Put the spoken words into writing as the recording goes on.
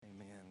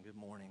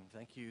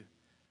Thank you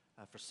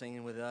for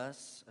singing with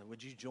us.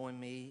 Would you join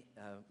me?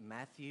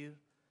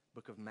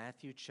 Book of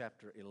Matthew,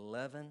 chapter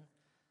 11.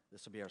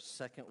 This will be our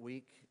second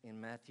week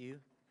in Matthew,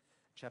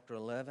 chapter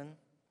 11.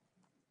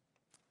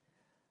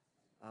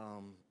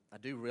 I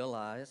do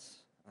realize,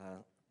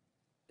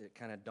 it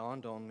kind of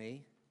dawned on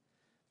me,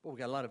 we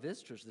got a lot of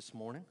visitors this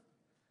morning,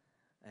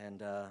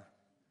 and a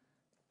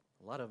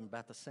lot of them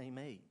about the same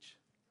age.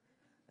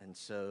 And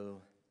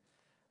so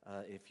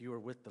if you are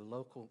with the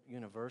local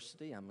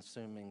university, I'm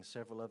assuming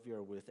several of you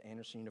are with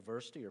Anderson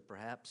University, or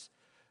perhaps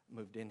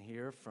moved in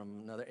here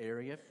from another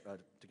area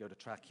to go to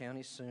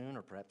Tri-County soon,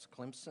 or perhaps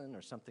Clemson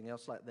or something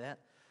else like that.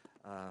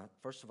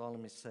 First of all,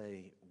 let me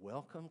say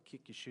welcome.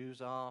 Kick your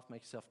shoes off,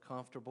 make yourself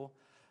comfortable.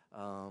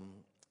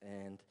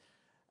 And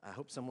I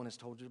hope someone has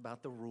told you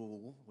about the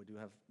rule. We do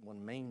have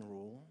one main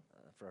rule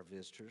for our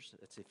visitors.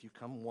 It's if you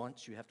come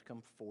once, you have to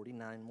come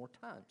 49 more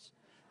times.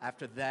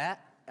 After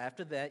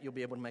that, you'll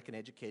be able to make an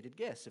educated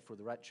guess if we're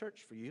the right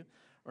church for you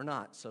or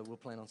not. So we'll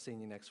plan on seeing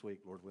you next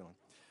week, Lord willing.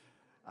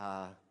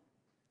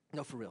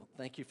 No, for real.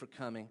 Thank you for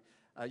coming.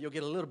 You'll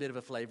get a little bit of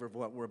a flavor of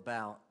what we're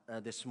about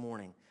this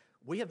morning.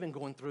 We have been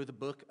going through the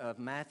book of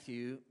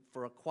Matthew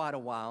for quite a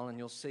while, and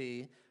you'll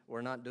see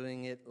we're not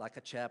doing it like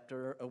a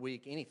chapter a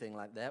week, anything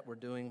like that. We're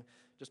doing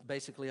just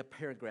basically a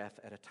paragraph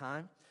at a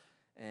time.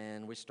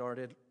 And we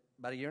started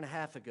about a year and a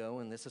half ago,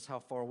 and this is how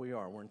far we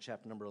are. We're in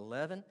chapter number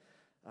 11.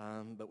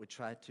 But we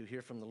try to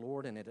hear from the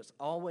Lord, and it is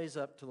always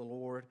up to the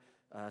Lord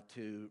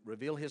to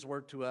reveal His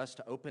Word to us,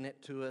 to open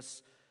it to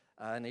us,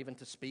 and even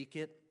to speak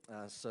it.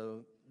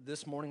 So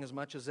this morning, as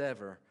much as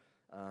ever,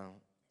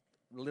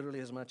 literally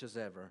as much as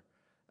ever,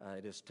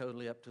 it is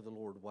totally up to the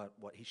Lord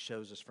what He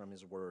shows us from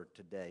His Word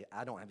today.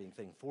 I don't have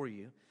anything for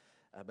you,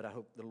 but I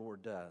hope the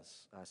Lord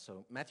does.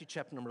 So Matthew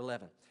chapter number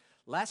 11.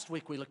 Last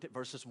week, we looked at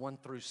verses 1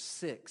 through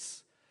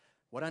 6.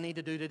 What I need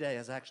to do today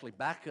is actually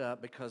back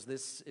up, because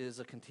this is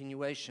a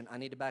continuation. I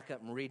need to back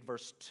up and read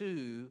verse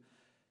 2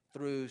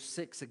 through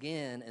 6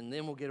 again, and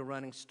then we'll get a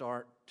running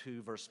start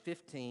to verse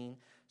 15.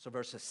 So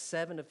verses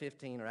 7 to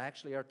 15 are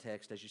actually our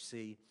text, as you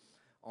see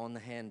on the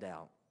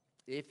handout.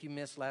 If you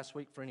missed last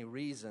week for any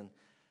reason,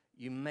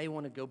 you may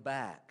want to go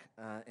back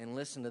and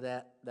listen to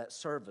that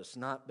service,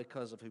 not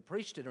because of who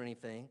preached it or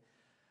anything.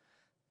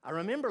 I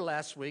remember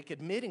last week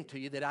admitting to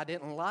you that I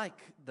didn't like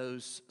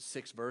those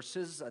 6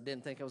 verses. I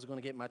didn't think I was going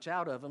to get much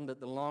out of them, but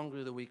the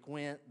longer the week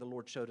went, the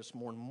Lord showed us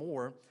more and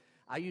more.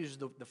 I used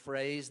the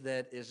phrase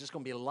that is just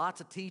going to be lots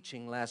of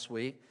teaching last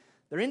week.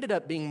 There ended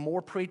up being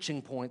more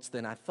preaching points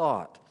than I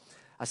thought.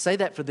 I say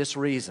that for this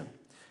reason.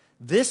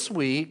 This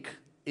week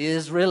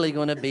is really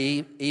going to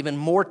be even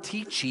more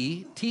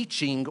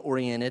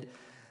teaching-oriented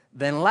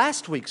than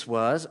last week's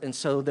was, and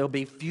so there'll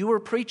be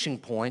fewer preaching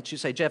points. You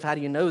say, Jeff, how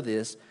do you know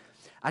this?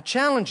 I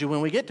challenge you,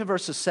 when we get to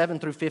verses 7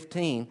 through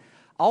 15,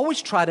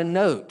 always try to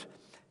note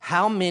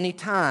how many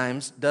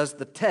times does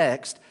the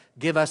text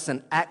give us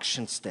an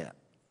action step.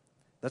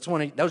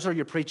 Those are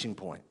your preaching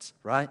points,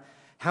 right?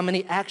 How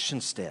many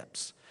action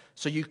steps?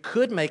 So you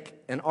could make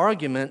an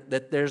argument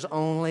that there's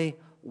only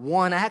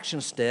one action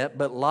step,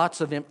 but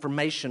lots of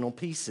informational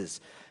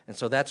pieces. And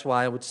so that's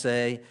why I would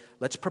say,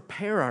 let's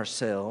prepare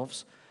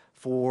ourselves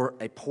for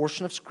a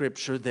portion of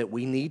Scripture that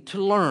we need to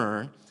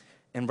learn.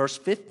 In verse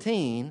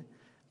 14,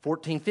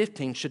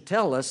 15 should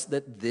tell us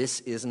that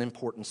this is an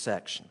important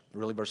section.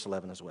 Really, verse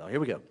 11 as well. Here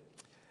we go.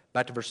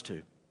 Back to verse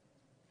 2.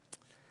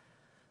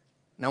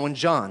 Now when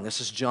John,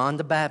 this is John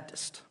the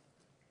Baptist,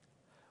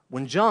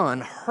 when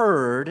John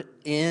heard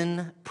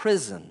in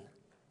prison,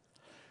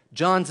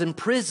 John's in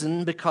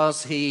prison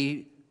because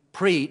he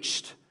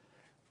preached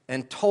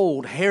and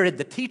told Herod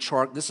the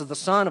Tetrarch, this is the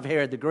son of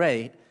Herod the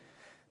Great,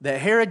 that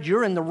Herod,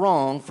 you're in the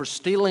wrong for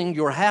stealing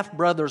your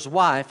half-brother's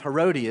wife,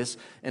 Herodias,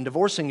 and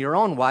divorcing your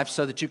own wife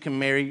so that you can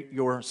marry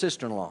your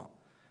sister-in-law.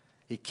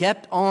 He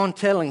kept on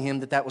telling him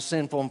that was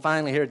sinful, and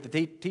finally Herod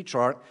the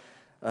Tetrarch,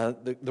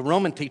 the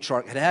Roman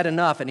Tetrarch, had had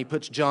enough, and he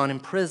puts John in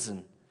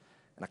prison.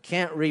 And I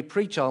can't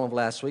re-preach all of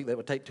last week, that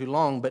would take too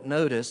long, but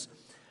notice,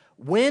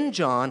 when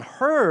John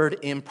heard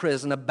in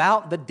prison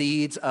about the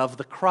deeds of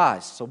the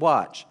Christ. So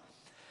watch.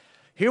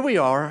 Here we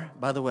are,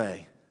 by the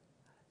way.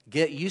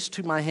 Get used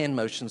to my hand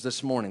motions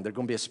this morning. They're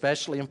going to be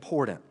especially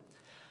important.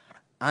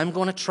 I'm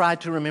going to try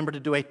to remember to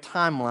do a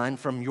timeline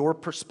from your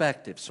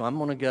perspective. So I'm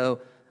going to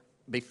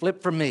be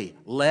flipped for me,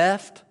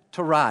 left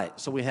to right.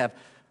 So we have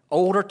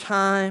older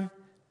time.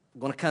 We're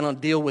going to kind of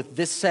deal with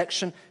this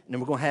section. And then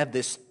we're going to have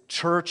this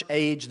church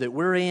age that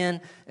we're in.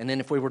 And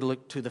then if we were to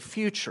look to the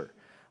future.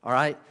 All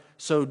right?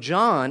 So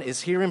John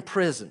is here in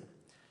prison.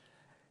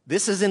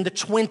 This is in the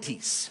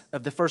 20s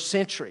of the first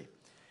century.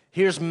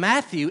 Here's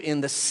Matthew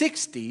in the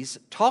 60s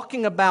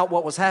talking about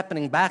what was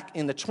happening back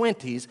in the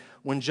 20s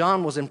when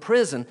John was in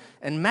prison.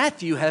 And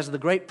Matthew has the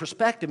great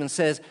perspective and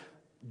says,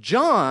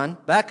 John,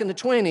 back in the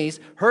 20s,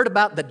 heard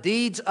about the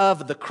deeds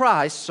of the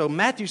Christ. So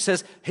Matthew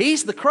says,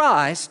 he's the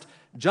Christ.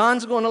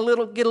 John's going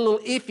to get a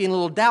little iffy and a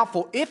little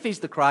doubtful if he's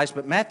the Christ,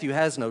 but Matthew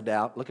has no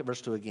doubt. Look at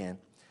verse 2 again.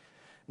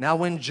 Now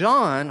when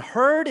John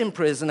heard in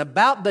prison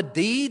about the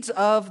deeds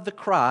of the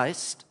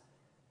Christ,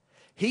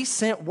 he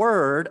sent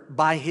word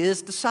by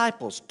his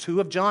disciples,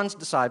 two of John's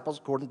disciples,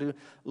 according to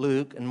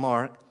Luke and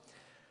Mark.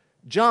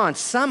 John,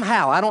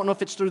 somehow, I don't know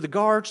if it's through the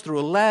guards, through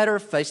a letter,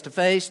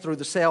 face-to-face, through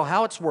the cell,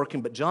 how it's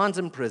working, but John's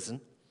in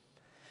prison.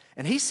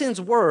 And he sends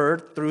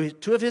word through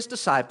two of his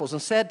disciples and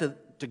said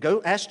to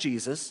go ask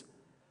Jesus,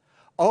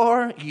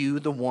 "Are you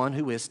the one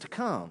who is to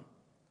come?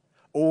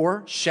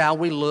 Or shall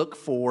we look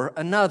for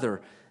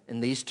another?"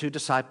 And these two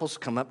disciples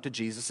come up to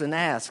Jesus and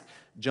ask,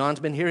 John's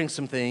been hearing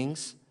some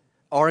things.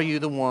 Are you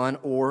the one,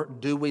 or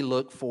do we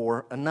look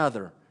for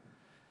another?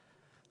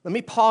 Let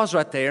me pause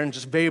right there and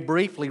just very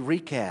briefly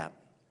recap.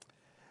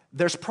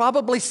 There's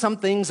probably some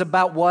things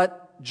about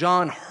what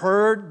John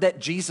heard that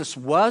Jesus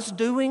was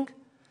doing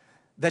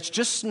that's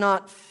just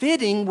not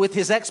fitting with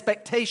his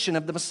expectation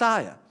of the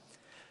Messiah.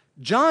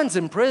 John's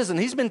in prison.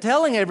 He's been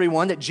telling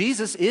everyone that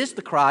Jesus is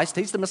the Christ.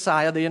 He's the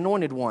Messiah, the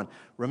anointed one.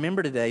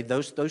 Remember today,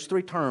 those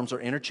three terms are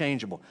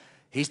interchangeable.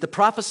 He's the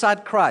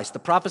prophesied Christ, the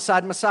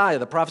prophesied Messiah,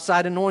 the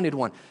prophesied anointed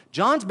one.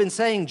 John's been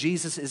saying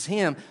Jesus is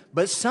him,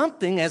 but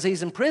something, as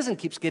he's in prison,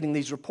 keeps getting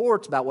these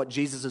reports about what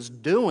Jesus is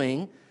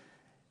doing.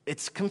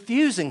 It's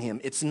confusing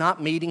him. It's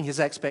not meeting his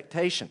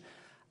expectation.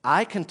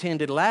 I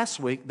contended last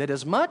week that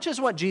as much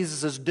as what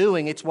Jesus is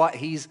doing, it's what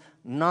he's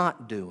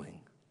not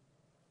doing.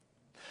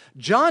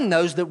 John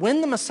knows that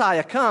when the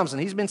Messiah comes,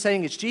 and he's been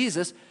saying it's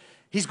Jesus,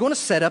 he's going to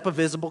set up a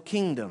visible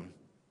kingdom.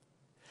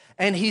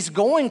 And he's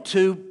going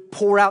to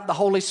pour out the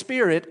Holy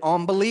Spirit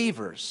on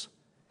believers.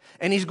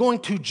 And he's going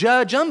to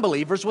judge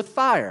unbelievers with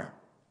fire.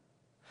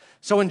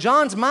 So in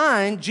John's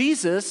mind,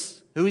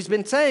 Jesus, who he's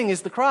been saying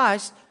is the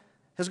Christ,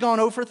 has gone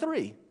 0 for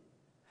 3.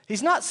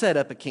 He's not set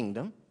up a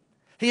kingdom.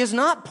 He has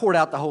not poured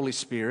out the Holy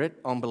Spirit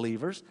on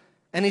believers.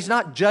 And he's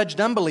not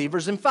judged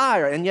unbelievers in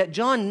fire. And yet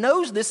John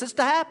knows this is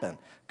to happen.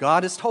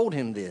 God has told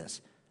him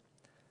this.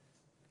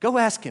 Go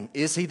ask him,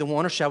 is he the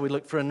one, or shall we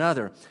look for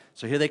another?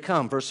 So here they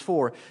come, verse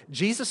 4.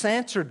 Jesus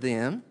answered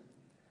them.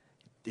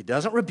 He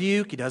doesn't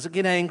rebuke. He doesn't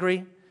get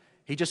angry.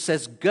 He just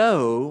says,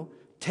 go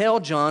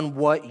tell John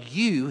what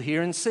you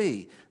hear and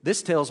see.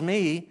 This tells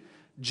me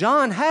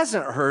John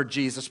hasn't heard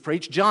Jesus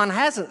preach. John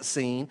hasn't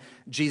seen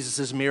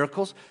Jesus'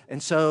 miracles.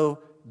 And so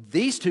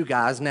these two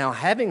guys, now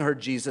having heard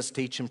Jesus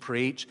teach and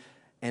preach,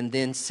 and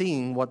then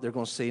seeing what they're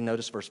going to see,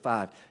 notice verse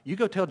 5. You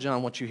go tell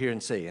John what you hear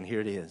and see, and here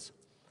it is.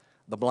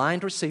 The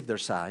blind receive their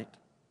sight,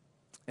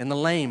 and the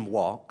lame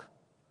walk.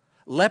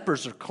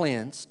 Lepers are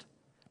cleansed.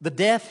 The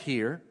deaf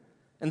hear,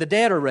 and the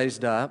dead are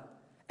raised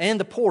up, and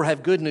the poor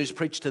have good news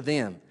preached to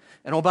them.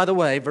 And oh, by the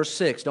way, verse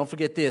 6, don't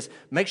forget this.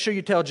 Make sure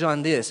you tell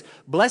John this.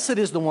 Blessed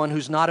is the one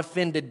who's not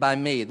offended by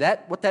me.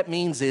 What that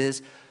means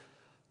is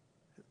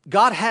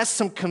God has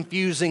some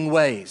confusing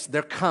ways.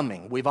 They're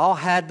coming. We've all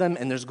had them,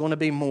 and there's going to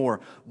be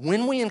more.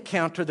 When we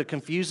encounter the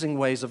confusing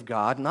ways of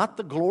God, not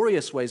the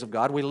glorious ways of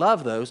God, we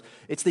love those.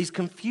 It's these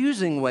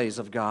confusing ways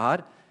of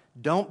God.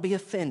 Don't be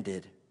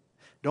offended.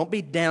 Don't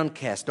be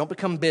downcast. Don't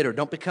become bitter.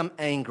 Don't become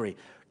angry.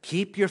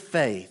 Keep your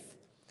faith.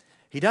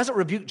 He doesn't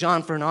rebuke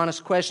John for an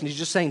honest question. He's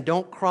just saying,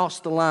 don't cross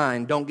the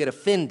line. Don't get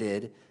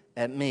offended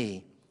at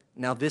me.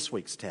 Now, this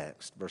week's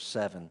text, verse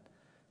 7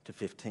 to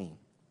 15.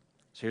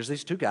 So here's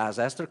these two guys,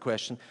 ask their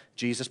question.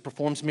 Jesus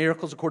performs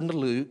miracles according to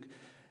Luke.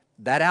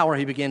 That hour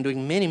he began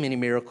doing many, many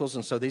miracles.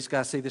 And so these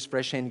guys see this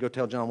fresh hand and go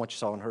tell John what you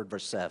saw and heard,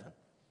 verse 7.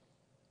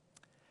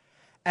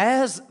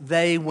 As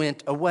they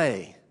went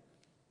away,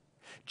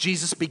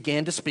 Jesus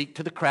began to speak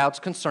to the crowds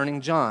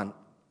concerning John.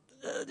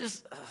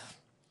 This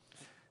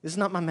is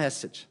not my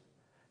message.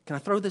 Can I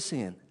throw this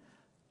in?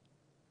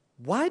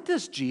 Why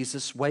does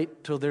Jesus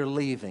wait till they're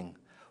leaving?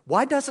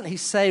 Why doesn't he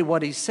say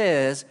what he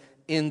says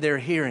in their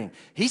hearing?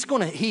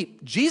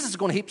 Jesus is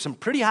going to heap some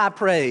pretty high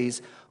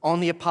praise on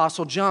the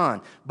Apostle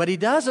John, but he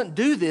doesn't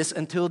do this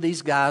until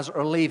these guys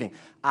are leaving.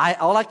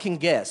 All I can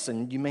guess,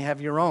 and you may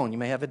have your own, you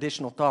may have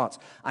additional thoughts.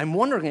 I'm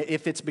wondering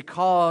if it's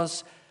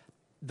because,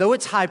 though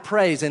it's high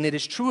praise, and it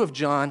is true of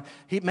John,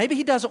 maybe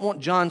he doesn't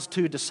want John's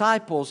two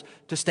disciples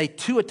to stay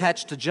too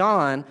attached to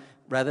John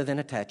rather than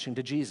attaching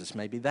to Jesus.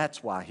 Maybe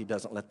that's why he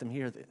doesn't let them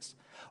hear this.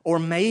 Or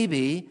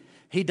maybe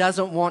he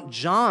doesn't want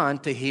John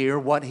to hear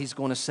what he's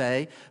going to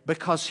say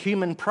because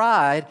human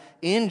pride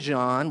in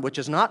John, which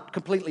is not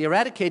completely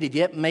eradicated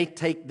yet, may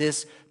take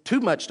this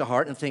too much to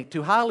heart and think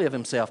too highly of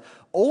himself.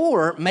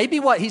 Or maybe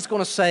what he's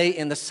going to say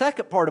in the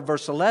second part of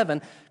verse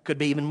 11 could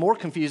be even more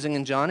confusing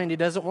in John, and he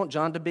doesn't want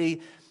John to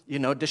be,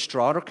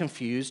 distraught or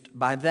confused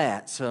by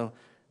that.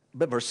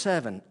 But verse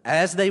 7,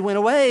 as they went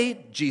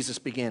away, Jesus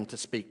began to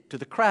speak to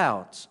the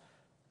crowds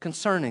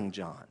concerning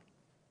John.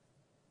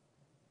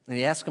 And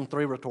he asked them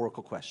 3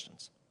 rhetorical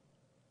questions.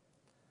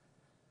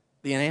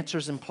 The answer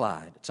is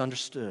implied. It's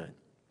understood.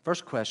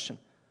 First question,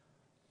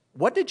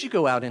 what did you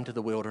go out into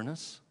the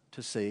wilderness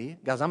to see?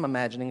 Guys, I'm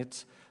imagining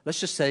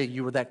let's just say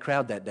you were that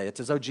crowd that day. It's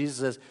as though Jesus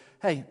says,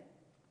 hey,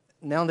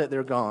 now that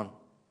they're gone,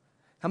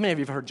 how many of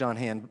you have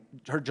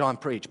heard John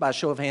preach? By a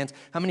show of hands,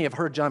 how many have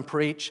heard John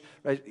preach?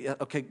 Right?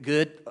 Okay,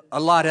 good. A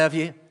lot of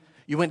you.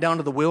 You went down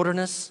to the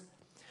wilderness.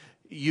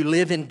 You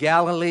live in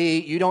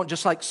Galilee. You don't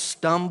just like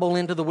stumble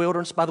into the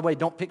wilderness. By the way,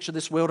 don't picture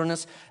this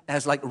wilderness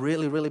as like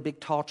really, really big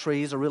tall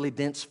trees or really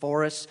dense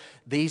forests.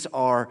 These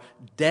are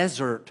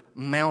desert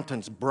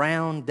mountains,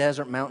 brown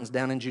desert mountains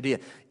down in Judea.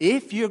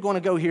 If you're going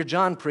to go hear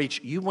John preach,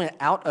 you went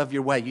out of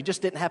your way. You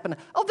just didn't happen to,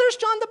 oh, there's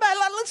John the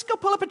Baptist. Let's go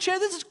pull up a chair.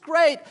 This is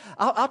great.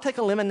 I'll take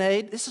a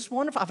lemonade. This is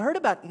wonderful. I've heard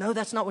about it. No,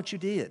 that's not what you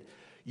did.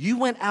 You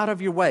went out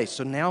of your way.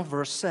 So now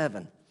verse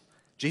 7,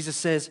 Jesus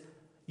says,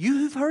 you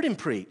who've heard him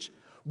preach,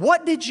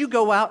 what did you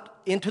go out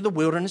into the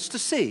wilderness to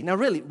see? Now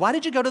really, why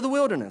did you go to the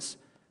wilderness?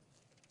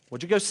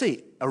 What'd you go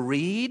see? A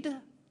reed?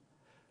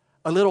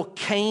 A little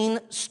cane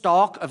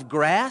stalk of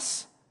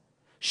grass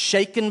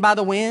shaken by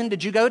the wind?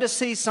 Did you go to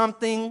see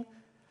something?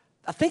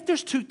 I think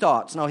there's two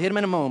thoughts, and I'll hit them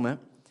in a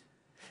moment.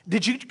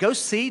 Did you go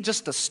see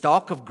just a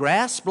stalk of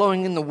grass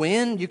blowing in the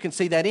wind? You can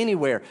see that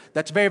anywhere.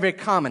 That's very, very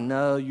common.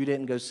 No, you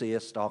didn't go see a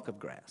stalk of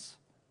grass.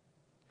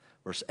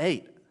 Verse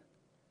 8.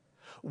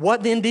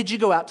 What then did you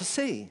go out to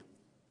see?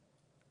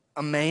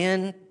 A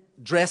man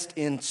dressed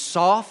in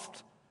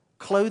soft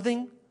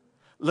clothing,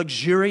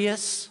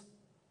 luxurious,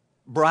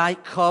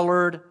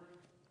 bright-colored,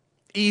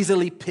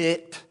 easily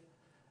picked.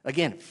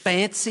 Again,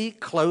 fancy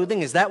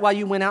clothing. Is that why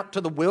you went out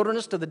to the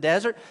wilderness, to the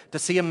desert, to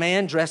see a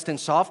man dressed in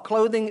soft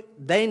clothing?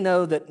 They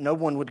know that no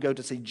one would go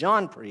to see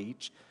John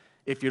preach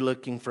if you're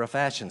looking for a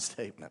fashion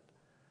statement.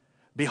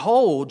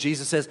 Behold,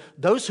 Jesus says,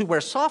 those who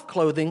wear soft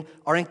clothing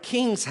are in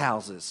kings'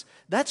 houses.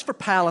 That's for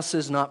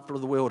palaces, not for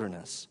the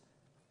wilderness.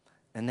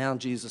 And now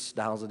Jesus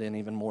dials it in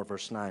even more,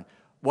 verse 9.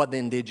 What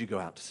then did you go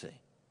out to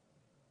see?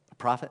 A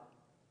prophet?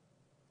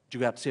 Did you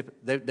go out to see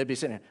they'd be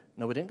sitting there.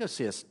 No, we didn't go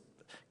see a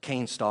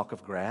cane stalk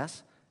of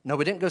grass. No,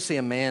 we didn't go see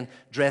a man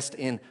dressed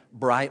in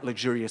bright,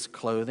 luxurious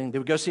clothing. Did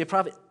we go see a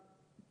prophet?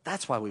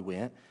 That's why we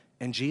went.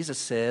 And Jesus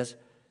says,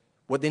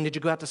 what then did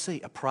you go out to see?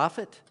 A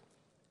prophet?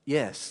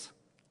 Yes.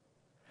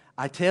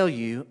 I tell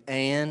you,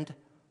 and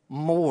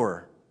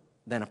more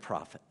than a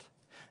prophet.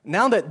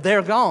 Now that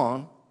they're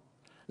gone,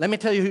 let me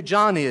tell you who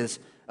John is.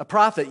 A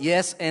prophet,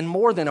 yes, and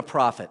more than a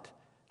prophet.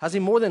 How's he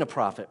more than a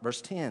prophet?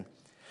 Verse 10.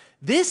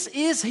 This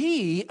is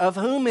he of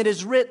whom it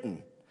is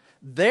written.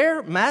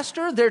 Their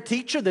master, their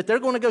teacher that they're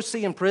going to go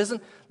see in prison,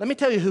 let me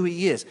tell you who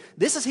he is.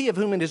 This is he of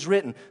whom it is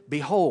written.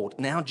 Behold,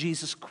 now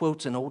Jesus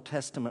quotes an Old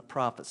Testament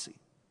prophecy.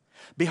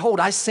 Behold,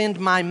 I send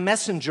my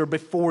messenger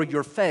before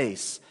your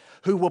face,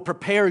 who will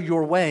prepare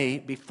your way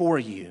before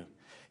you.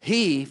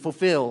 He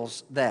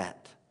fulfills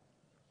that.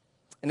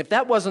 And if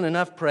that wasn't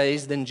enough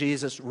praise, then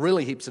Jesus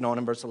really heaps it on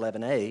in verse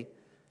 11a.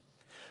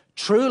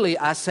 Truly,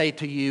 I say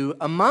to you,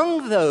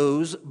 among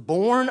those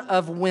born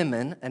of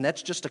women, and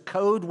that's just a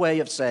code way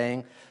of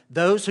saying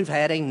those who've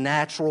had a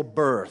natural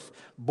birth,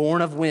 born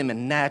of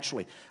women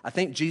naturally. I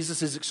think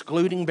Jesus is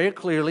excluding very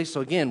clearly. So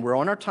again, we're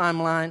on our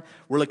timeline.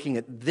 We're looking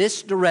at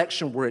this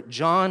direction. We're at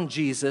John,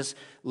 Jesus,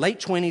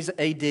 late 20s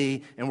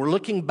AD, and we're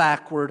looking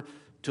backward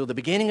till the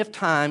beginning of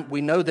time.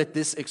 We know that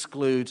this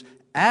excludes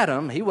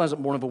Adam. He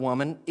wasn't born of a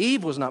woman.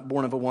 Eve was not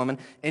born of a woman.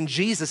 And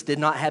Jesus did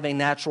not have a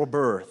natural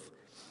birth.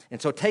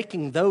 And so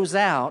taking those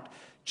out,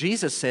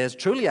 Jesus says,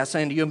 truly I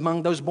say unto you,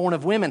 among those born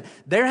of women,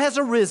 there has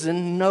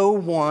arisen no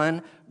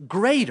one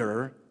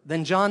greater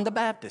than John the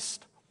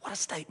Baptist. What a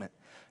statement.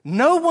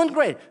 No one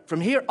greater.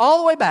 From here all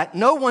the way back,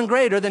 no one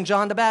greater than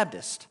John the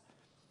Baptist.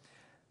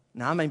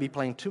 Now, I may be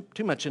playing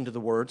too much into the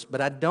words, but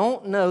I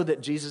don't know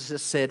that Jesus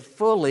has said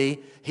fully,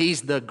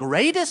 he's the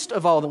greatest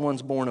of all the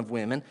ones born of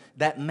women.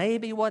 That may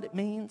be what it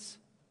means,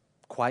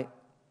 quite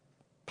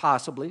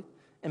possibly,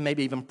 and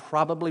maybe even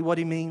probably what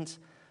he means.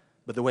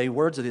 But the way he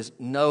words it is,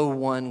 no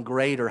one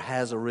greater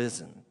has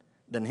arisen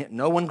than him.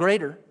 No one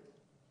greater.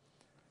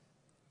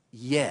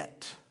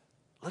 Yet.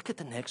 Look at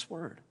the next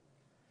word.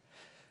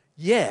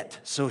 Yet.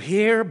 So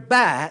here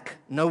back,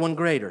 no one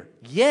greater.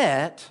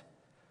 Yet,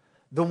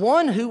 the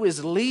one who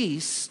is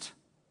least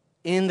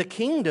in the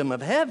kingdom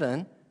of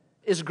heaven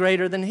is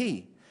greater than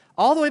he.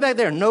 All the way back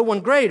there, no one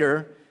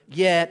greater,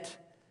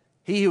 yet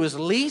he who is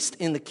least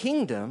in the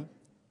kingdom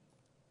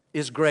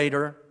is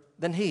greater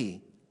than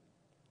he.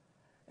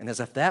 And as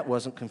if that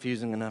wasn't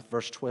confusing enough,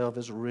 verse 12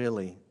 is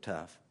really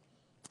tough.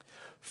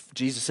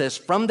 Jesus says,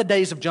 from the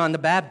days of John the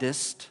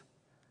Baptist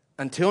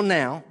until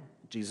now,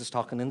 Jesus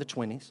talking in the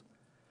 20s,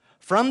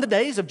 from the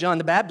days of John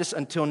the Baptist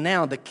until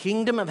now, the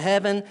kingdom of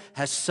heaven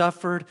has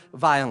suffered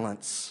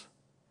violence,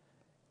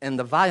 and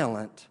the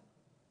violent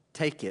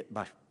take it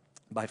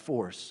by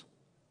force.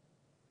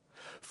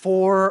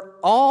 For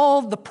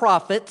all the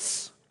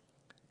prophets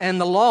and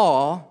the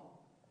law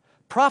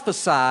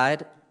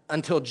prophesied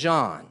until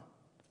John.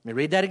 Let me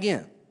read that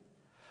again.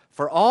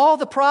 For all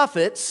the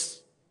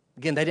prophets,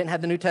 again, they didn't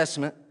have the New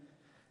Testament.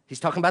 He's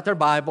talking about their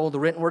Bible, the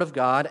written word of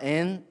God,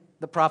 and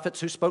the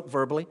prophets who spoke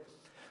verbally.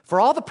 For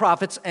all the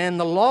prophets and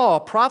the law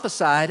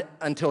prophesied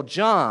until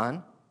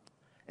John.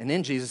 And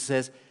then Jesus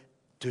says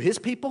to his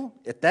people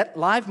at that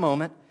live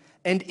moment,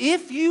 and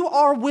if you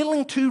are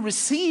willing to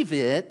receive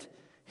it,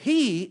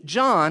 he,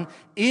 John,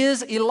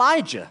 is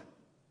Elijah,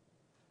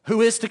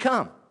 who is to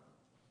come.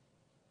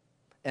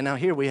 And now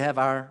here we have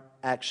our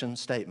action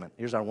statement.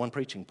 Here's our one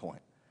preaching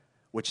point.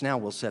 which now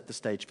will set the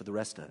stage for the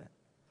rest of it.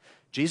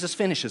 Jesus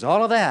finishes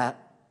all of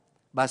that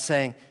by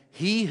saying,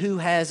 he who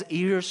has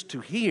ears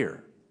to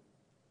hear,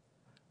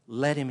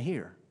 let him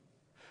hear.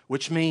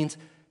 Which means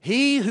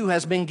he who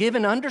has been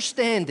given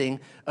understanding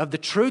of the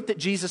truth that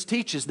Jesus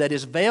teaches that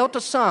is veiled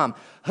to some,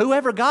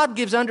 whoever God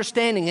gives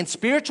understanding and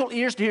spiritual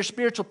ears to hear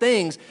spiritual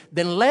things,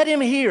 then let him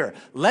hear,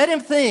 let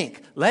him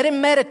think, let him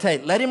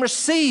meditate, let him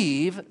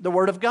receive the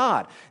Word of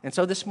God. And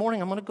so this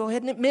morning I'm going to go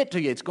ahead and admit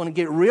to you, it's going to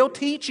get real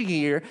teachy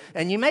here.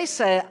 And you may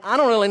say, I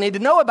don't really need to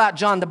know about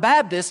John the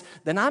Baptist.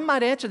 Then I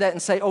might answer that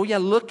and say, oh yeah,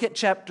 look at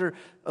chapter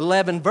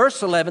 11,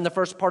 verse 11, the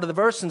first part of the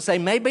verse, and say,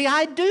 maybe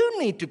I do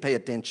need to pay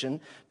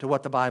attention to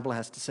what the Bible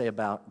has to say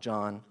about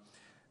John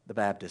the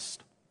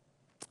Baptist.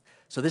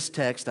 So this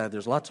text,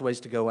 there's lots of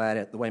ways to go at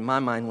it. The way my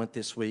mind went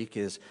this week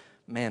is,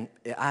 man,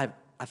 I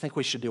think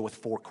we should deal with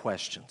 4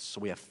 questions. So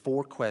we have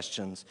 4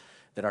 questions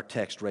that our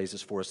text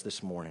raises for us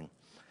this morning.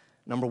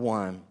 Number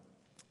 1,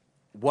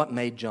 what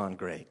made John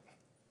great?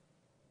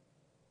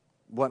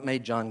 What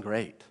made John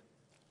great?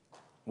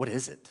 What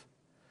is it?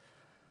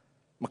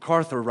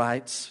 MacArthur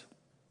writes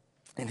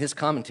in his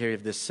commentary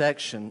of this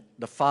section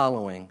the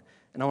following,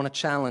 and I want to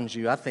challenge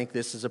you. I think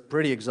this is a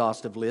pretty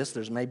exhaustive list.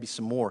 There's maybe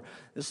some more.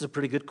 This is a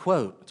pretty good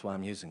quote. That's why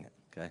I'm using it,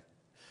 okay?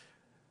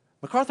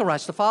 MacArthur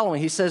writes the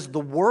following. He says, the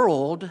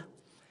world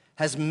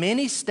has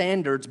many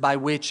standards by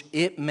which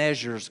it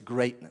measures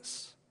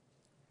greatness.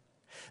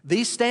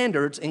 These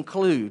standards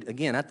include,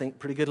 again, I think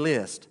pretty good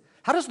list.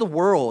 How does the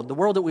world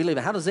that we live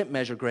in, how does it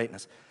measure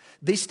greatness?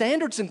 These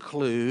standards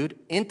include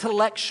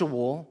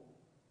intellectual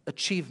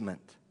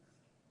achievement,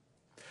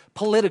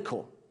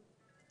 political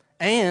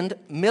and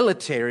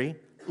military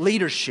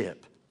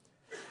leadership,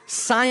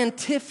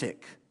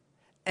 scientific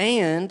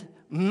and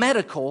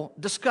medical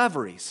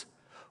discoveries,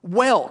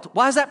 wealth.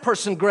 Why is that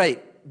person great?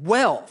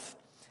 Wealth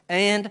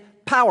and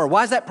power.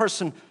 Why is that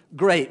person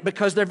great?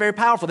 Because they're very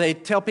powerful. They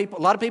tell people,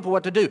 a lot of people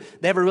what to do.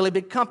 They have a really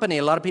big company.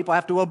 A lot of people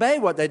have to obey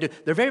what they do.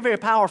 They're very, very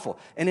powerful.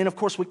 And then, of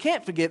course, we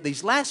can't forget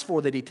these last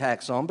 4 that he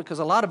tacks on, because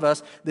a lot of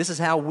us, this is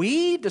how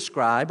we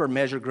describe or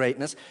measure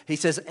greatness. He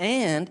says,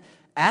 and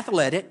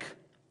athletic,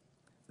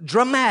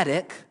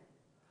 dramatic,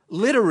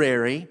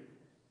 literary,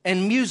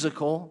 and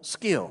musical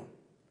skill.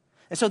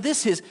 And so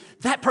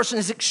that person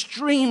is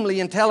extremely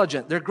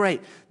intelligent. They're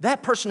great.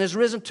 That person has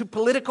risen to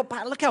political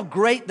power. Look how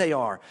great they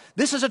are.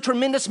 This is a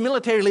tremendous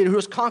military leader who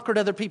has conquered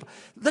other people.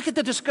 Look at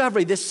the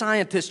discovery, this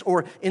scientist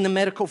or in the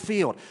medical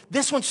field.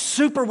 This one's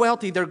super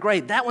wealthy. They're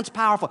great. That one's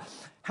powerful.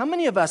 How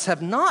many of us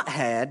have not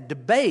had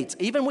debates?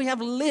 Even we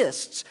have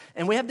lists,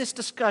 and we have this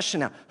discussion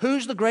now.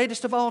 Who's the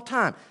greatest of all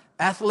time?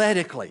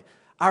 Athletically.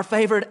 Our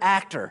favorite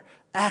actor,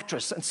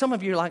 actress. And some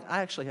of you are like,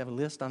 I actually have a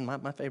list on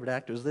my favorite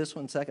actor. Is this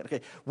one second? Okay.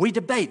 We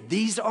debate.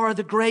 These are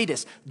the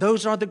greatest.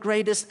 Those are the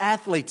greatest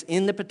athletes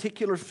in the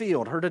particular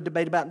field. Heard a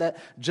debate about that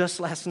just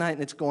last night,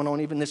 and it's going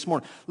on even this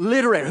morning.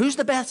 Literary. Who's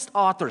the best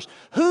authors?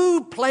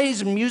 Who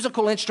plays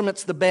musical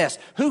instruments the best?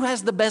 Who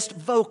has the best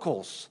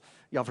vocals?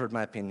 Y'all have heard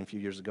my opinion a few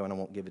years ago, and I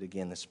won't give it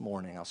again this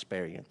morning. I'll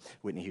spare you.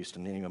 Whitney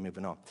Houston. Anyway,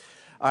 moving on.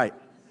 All right.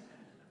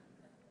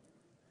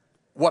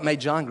 What made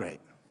John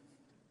great?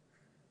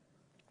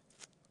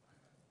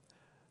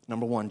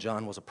 Number 1,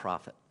 John was a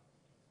prophet.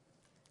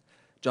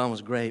 John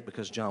was great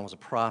because John was a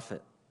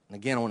prophet. And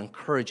again, I want to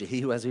encourage you, he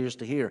who has ears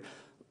to hear,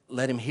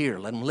 let him hear,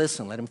 let him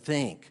listen, let him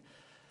think.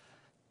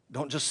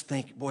 Don't just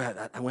think, boy,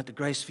 I went to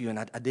Graceview and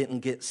I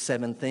didn't get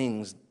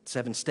 7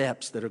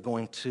 steps that are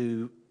going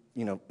to,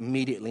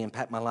 immediately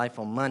impact my life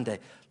on Monday.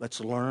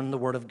 Let's learn the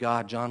Word of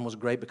God. John was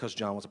great because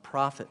John was a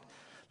prophet.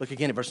 Look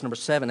again at verse number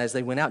 7. As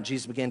they went out,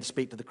 Jesus began to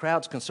speak to the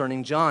crowds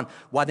concerning John.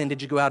 Why then did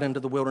you go out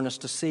into the wilderness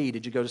to see?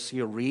 Did you go to see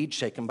a reed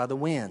shaken by the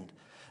wind?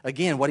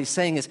 Again, what he's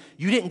saying is,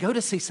 you didn't go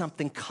to see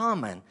something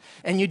common.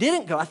 And you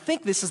didn't go, I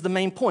think this is the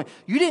main point.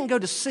 You didn't go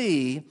to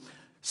see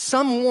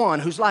someone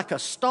who's like a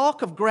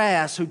stalk of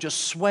grass who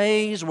just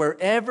sways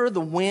wherever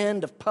the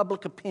wind of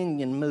public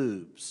opinion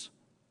moves.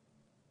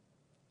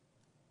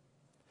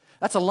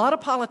 That's a lot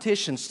of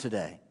politicians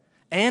today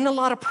and a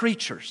lot of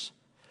preachers.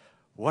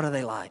 What are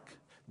they like?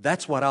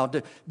 That's what I'll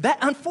do.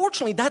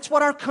 Unfortunately, that's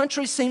what our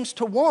country seems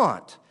to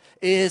want,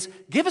 is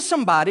give us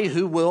somebody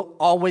who will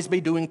always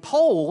be doing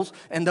polls,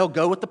 and they'll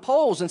go with the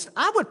polls. And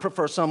I would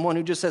prefer someone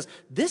who just says,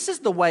 this is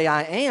the way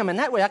I am, and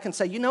that way I can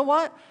say, you know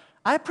what?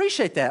 I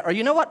appreciate that. Or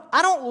you know what?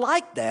 I don't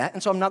like that,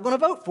 and so I'm not going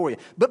to vote for you.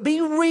 But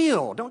be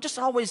real. Don't just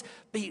always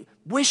be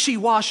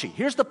wishy-washy.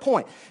 Here's the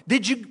point.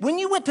 When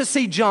you went to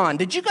see John,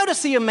 did you go to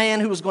see a man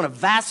who was going to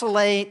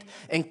vacillate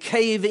and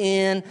cave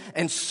in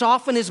and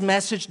soften his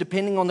message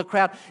depending on the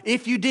crowd?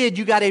 If you did,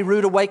 you got a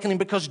rude awakening,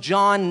 because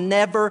John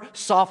never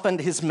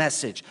softened his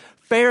message.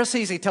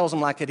 Pharisees, he tells them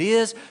like it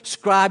is.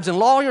 Scribes and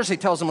lawyers, he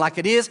tells them like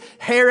it is.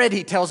 Herod,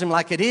 he tells him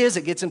like it is.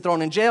 It gets him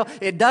thrown in jail.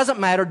 It doesn't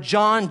matter.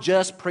 John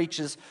just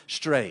preaches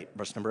straight.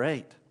 Verse number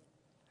 8.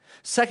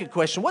 Second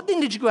question, what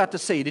then did you go out to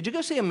see? Did you go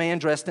see a man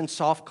dressed in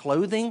soft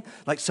clothing,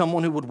 like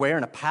someone who would wear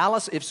in a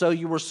palace? If so,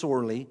 you were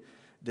sorely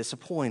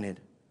disappointed.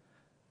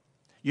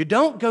 You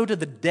don't go to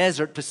the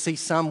desert to see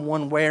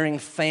someone wearing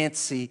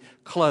fancy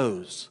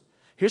clothes.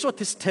 Here's what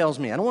this tells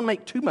me. I don't want to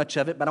make too much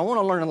of it, but I want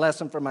to learn a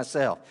lesson for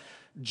myself.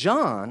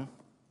 John,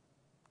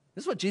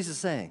 this is what Jesus is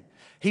saying.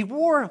 He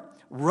wore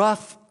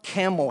rough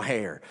camel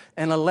hair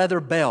and a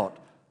leather belt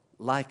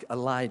like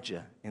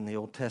Elijah in the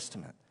Old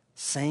Testament.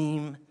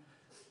 Same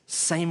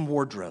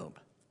wardrobe.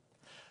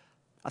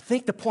 I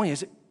think the point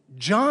is,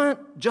 John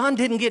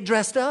didn't get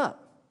dressed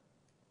up.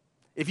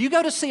 If you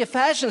go to see a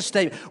fashion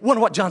statement, wonder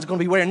what John's going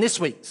to be wearing this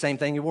week. Same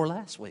thing he wore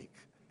last week.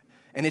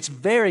 And it's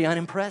very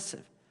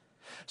unimpressive.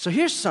 So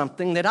here's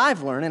something that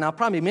I've learned, and I'll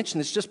probably mention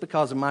this just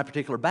because of my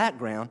particular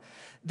background.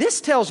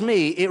 This tells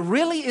me it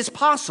really is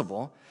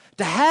possible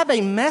to have a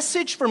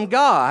message from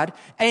God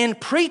and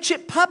preach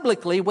it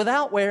publicly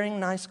without wearing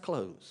nice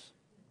clothes.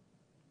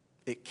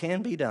 It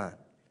can be done.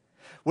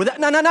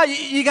 No.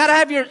 You got to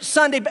have your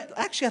Sunday.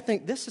 Actually, I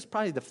think this is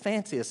probably the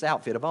fanciest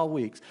outfit of all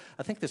weeks.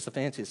 I think this is the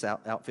fanciest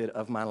outfit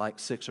of my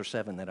 6 or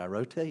 7 that I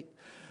rotate.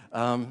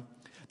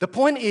 The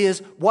point is,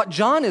 what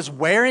John is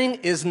wearing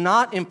is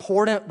not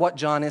important. What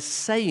John is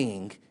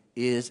saying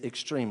is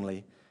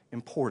extremely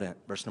important.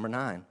 Verse number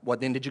 9. What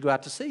then did you go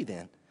out to see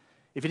then?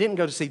 If you didn't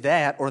go to see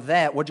that or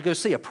that, what did you go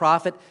see? A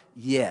prophet?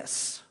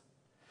 Yes.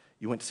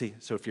 You went to see.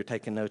 So if you're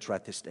taking notes,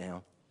 write this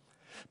down.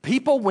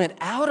 People went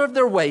out of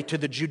their way to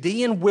the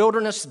Judean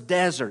wilderness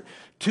desert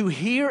to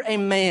hear a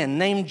man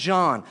named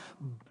John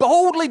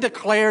boldly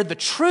declare the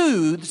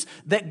truths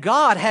that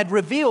God had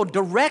revealed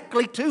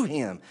directly to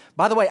him.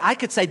 By the way, I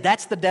could say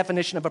that's the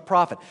definition of a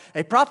prophet.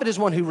 A prophet is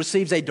one who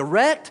receives a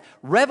direct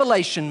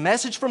revelation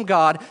message from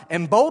God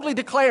and boldly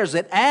declares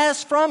it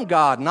as from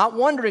God, not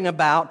wondering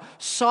about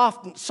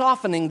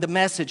softening the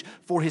message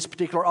for his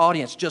particular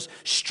audience, just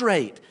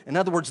straight. In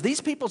other words,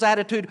 these people's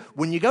attitude,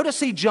 when you go to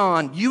see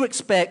John, you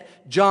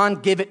expect John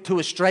give it to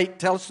us straight,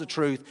 tell us the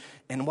truth.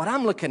 And what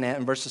I'm looking at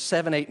in verses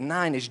 7, 8, and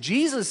 9 is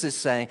Jesus is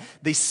saying,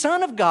 the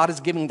Son of God is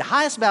giving the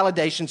highest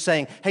validation,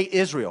 saying, hey,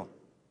 Israel,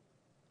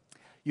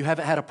 you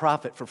haven't had a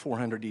prophet for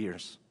 400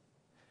 years.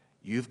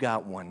 You've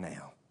got one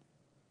now.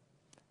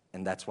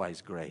 And that's why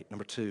he's great.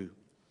 Number 2,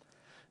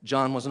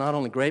 John was not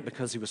only great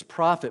because he was a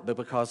prophet, but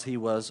because he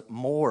was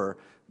more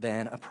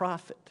than a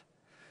prophet.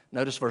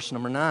 Notice verse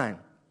number 9.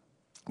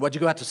 What'd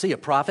you go out to see? A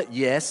prophet?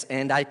 Yes,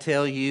 and I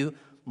tell you,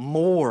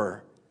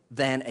 more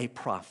than a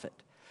prophet.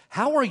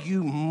 How are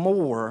you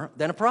more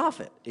than a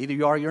prophet? Either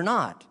you are or you're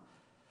not.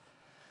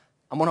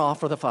 I'm going to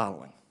offer the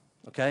following,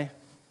 okay?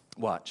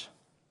 Watch.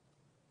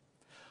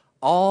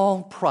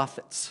 All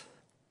prophets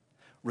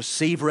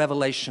receive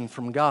revelation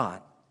from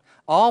God.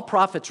 All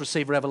prophets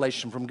receive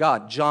revelation from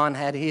God. John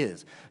had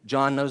his.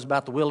 John knows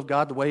about the will of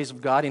God, the ways of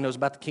God. He knows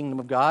about the kingdom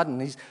of God,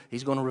 and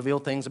he's going to reveal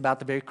things about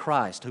the very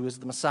Christ, who is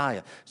the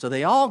Messiah. So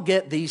they all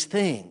get these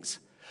things.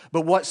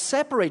 But what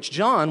separates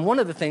John, one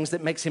of the things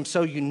that makes him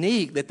so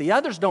unique that the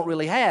others don't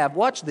really have,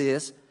 watch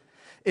this,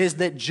 is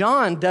that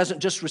John doesn't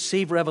just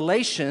receive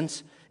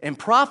revelations and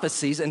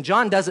prophecies, and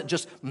John doesn't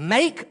just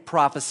make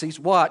prophecies.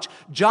 Watch,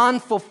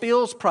 John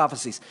fulfills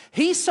prophecies.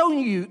 He's so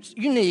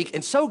unique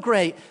and so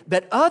great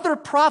that other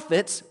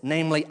prophets,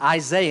 namely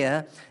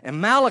Isaiah and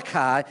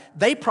Malachi,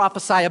 they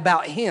prophesy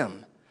about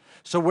him.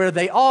 So where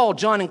they all,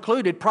 John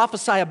included,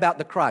 prophesy about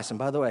the Christ. And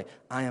by the way,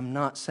 I am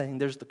not saying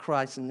there's the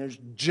Christ and there's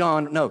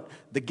John. No,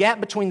 the gap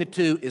between the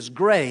two is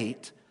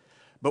great.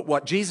 But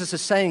what Jesus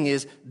is saying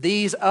is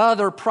these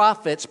other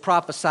prophets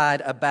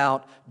prophesied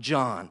about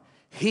John.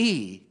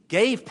 He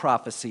gave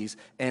prophecies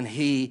and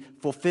he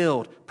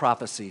fulfilled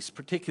prophecies.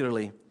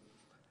 Particularly,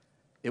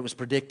 it was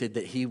predicted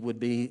that he would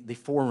be the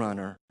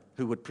forerunner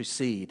who would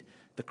precede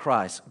the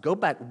Christ. Go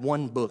back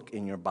one book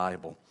in your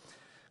Bible.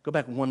 Go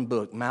back one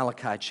book,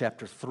 Malachi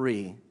chapter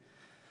 3.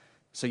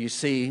 So you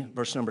see,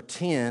 verse number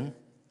 10,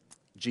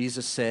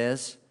 Jesus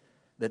says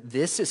that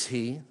this is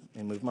he.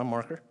 Let me move my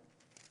marker.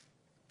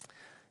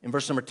 In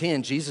verse number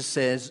 10, Jesus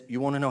says,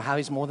 you want to know how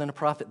he's more than a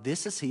prophet?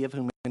 This is he of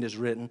whom it is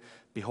written,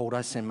 behold,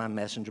 I send my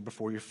messenger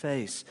before your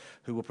face,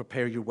 who will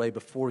prepare your way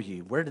before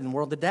you. Where in the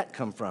world did that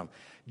come from?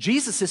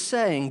 Jesus is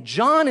saying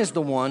John is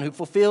the one who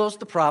fulfills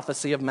the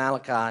prophecy of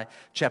Malachi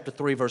chapter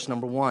 3, verse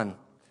number 1.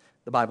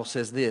 The Bible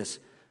says this,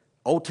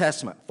 Old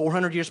Testament,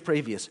 400 years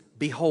previous,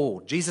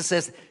 behold. Jesus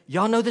says,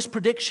 y'all know this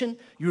prediction?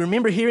 You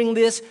remember hearing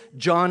this?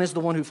 John is the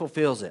one who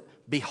fulfills it.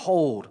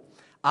 Behold,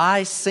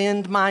 I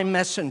send my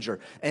messenger,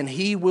 and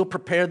he will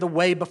prepare the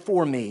way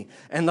before me.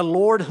 And the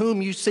Lord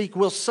whom you seek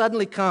will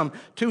suddenly come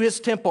to his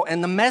temple.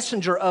 And the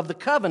messenger of the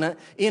covenant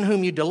in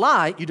whom you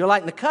delight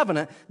in the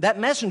covenant, that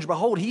messenger,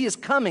 behold, he is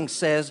coming,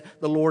 says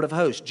the Lord of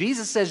hosts.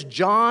 Jesus says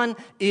John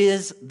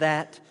is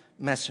that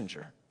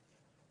messenger.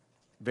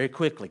 Very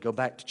quickly, go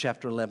back to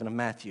chapter 11 of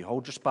Matthew.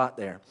 Hold your spot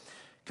there.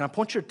 Can I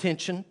point your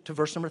attention to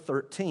verse number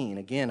 13?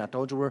 Again, I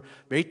told you we're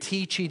very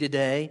teachy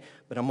today,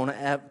 but I'm going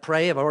to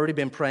pray. I've already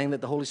been praying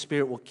that the Holy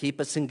Spirit will keep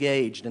us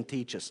engaged and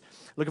teach us.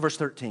 Look at verse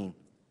 13.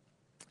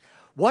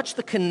 Watch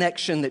the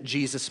connection that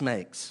Jesus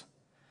makes.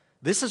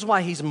 This is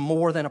why he's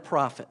more than a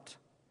prophet.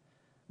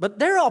 But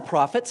they're all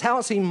prophets. How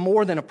is he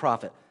more than a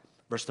prophet?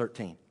 Verse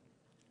 13.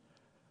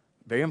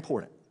 Very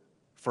important.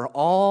 For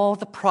all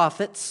the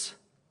prophets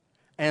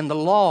and the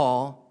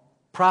law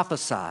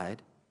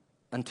prophesied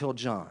until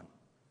John.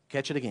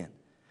 Catch it again.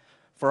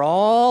 For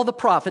all the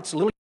prophets, a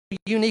little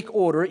unique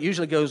order, it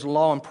usually goes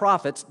law and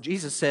prophets.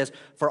 Jesus says,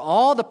 for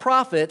all the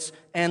prophets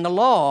and the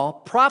law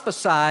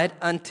prophesied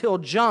until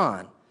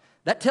John.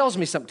 That tells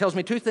me something, tells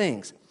me two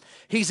things.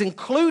 He's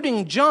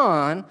including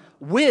John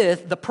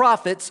with the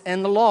prophets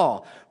and the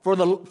law. All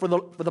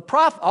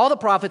the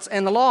prophets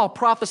and the law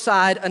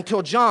prophesied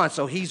until John,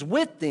 so he's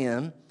with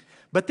them.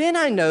 But then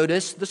I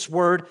noticed this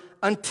word,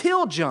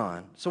 until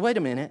John. So wait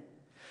a minute.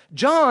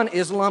 John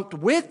is lumped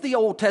with the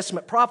Old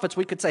Testament prophets.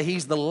 We could say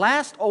he's the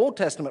last Old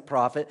Testament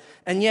prophet,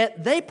 and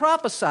yet they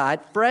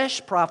prophesied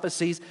fresh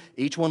prophecies.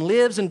 Each one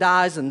lives and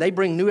dies, and they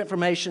bring new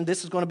information.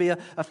 This is going to be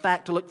a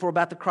fact to look for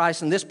about the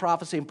Christ and this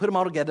prophecy, and put them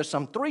all together,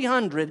 some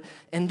 300.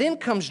 And then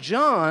comes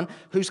John,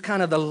 who's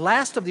kind of the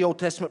last of the Old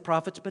Testament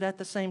prophets, but at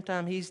the same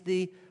time, he's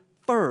the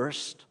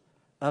first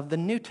of the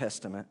New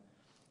Testament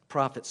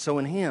prophets. So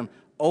in him,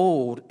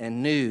 old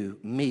and new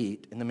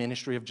meet in the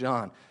ministry of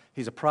John.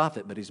 He's a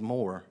prophet, but he's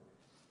more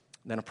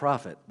than a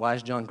prophet. Why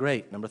is John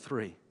great? Number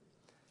 3.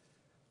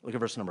 Look at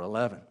verse number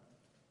 11.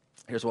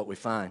 Here's what we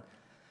find.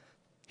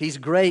 He's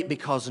great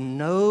because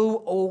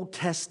no Old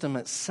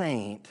Testament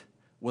saint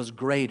was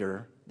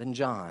greater than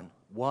John.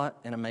 What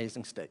an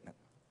amazing statement.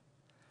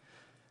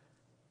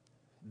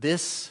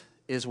 This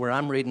is where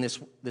I'm reading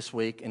this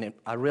week, and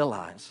I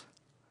realize,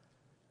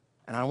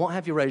 and I won't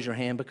have you raise your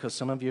hand because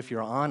some of you, if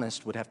you're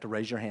honest, would have to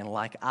raise your hand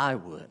like I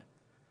would.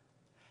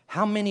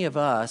 How many of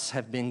us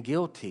have been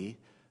guilty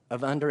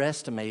of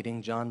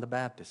underestimating John the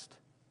Baptist?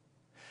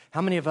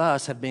 How many of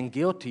us have been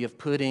guilty of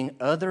putting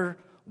other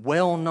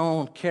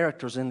well-known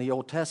characters in the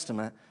Old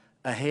Testament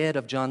ahead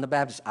of John the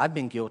Baptist? I've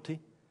been guilty.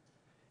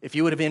 If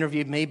you would have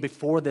interviewed me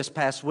before this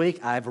past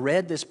week, I've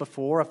read this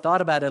before, I've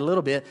thought about it a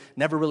little bit,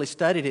 never really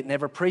studied it,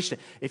 never preached it.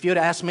 If you had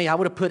asked me, I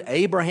would have put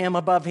Abraham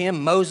above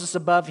him, Moses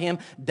above him,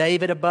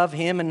 David above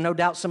him, and no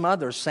doubt some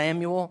others,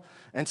 Samuel,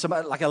 and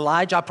somebody like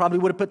Elijah. I probably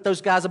would have put those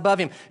guys above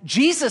him.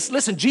 Jesus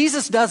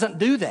doesn't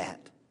do that.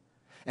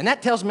 And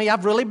that tells me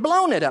I've really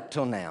blown it up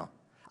till now.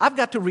 I've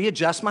got to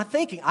readjust my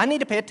thinking. I need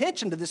to pay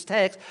attention to this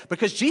text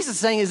because Jesus is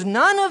saying is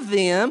none of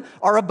them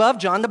are above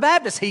John the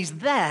Baptist. He's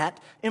that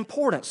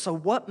important. So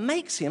what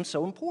makes him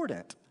so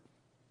important?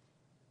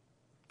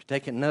 If you're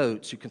taking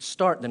notes, you can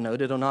start the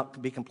note. It'll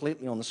not be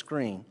completely on the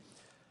screen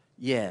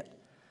yet.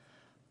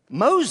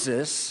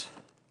 Moses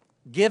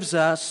gives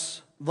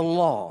us the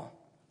law.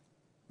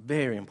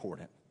 Very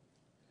important.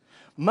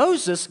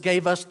 Moses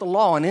gave us the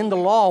law, and in the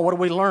law, what do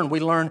we learn? We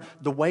learn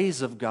the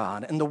ways of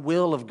God and the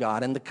will of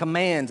God and the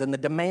commands and the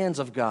demands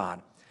of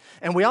God.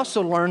 And we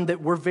also learn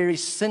that we're very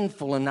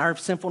sinful and our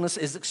sinfulness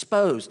is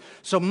exposed.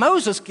 So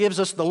Moses gives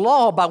us the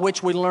law by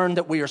which we learn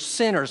that we are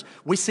sinners.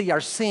 We see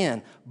our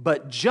sin.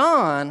 But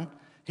John,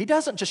 he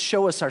doesn't just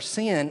show us our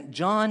sin.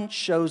 John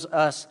shows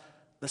us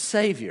the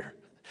Savior.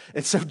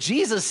 And so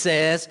Jesus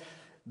says,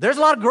 there's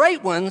a lot of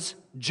great ones.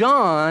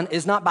 John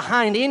is not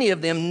behind any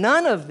of them.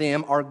 None of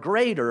them are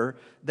greater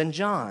than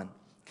John.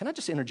 Can I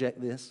just interject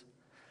this?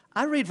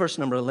 I read verse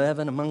number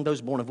 11, among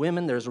those born of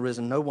women, there has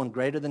arisen no one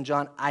greater than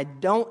John.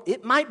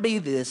 It might be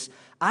this.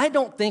 I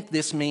don't think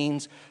this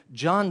means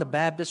John the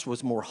Baptist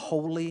was more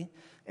holy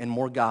and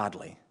more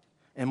godly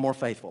and more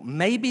faithful.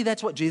 Maybe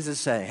that's what Jesus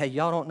is saying. Hey,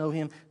 y'all don't know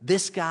him?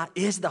 This guy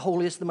is the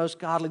holiest, the most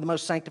godly, the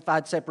most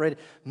sanctified, separated.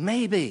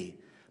 Maybe.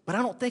 But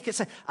I don't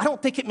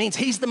think it means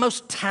he's the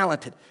most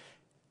talented.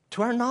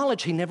 To our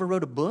knowledge, he never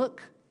wrote a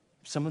book.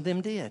 Some of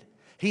them did.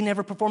 He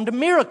never performed a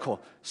miracle.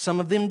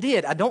 Some of them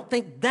did. I don't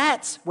think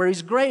that's where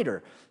he's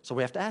greater. So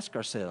we have to ask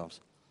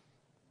ourselves,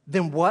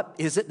 then what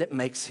is it that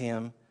makes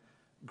him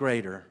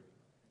greater?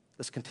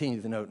 Let's continue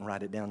the note and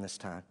write it down this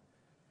time.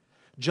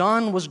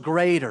 John was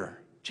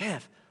greater.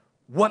 Jeff,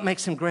 what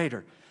makes him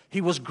greater?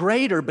 He was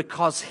greater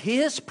because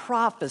his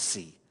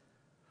prophecy,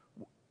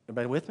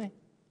 everybody with me?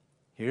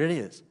 Here it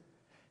is.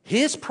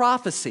 His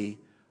prophecy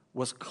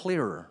was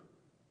clearer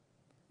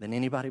than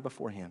anybody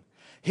before him.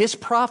 His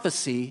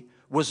prophecy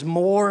was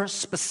more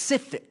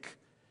specific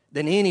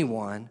than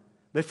anyone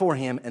before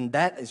him, and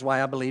that is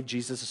why I believe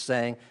Jesus is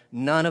saying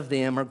none of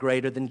them are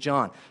greater than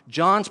John.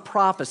 John's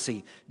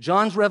prophecy,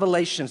 John's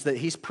revelations that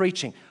he's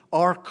preaching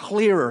are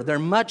clearer. They're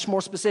much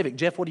more specific.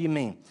 Jeff, what do you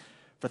mean?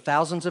 For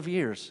thousands of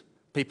years,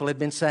 people have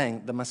been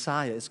saying, the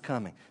Messiah is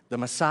coming. The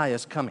Messiah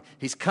is coming.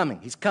 He's coming.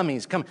 He's coming.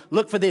 He's coming.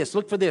 Look for this.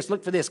 Look for this.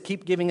 Look for this.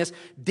 Keep giving us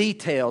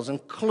details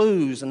and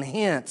clues and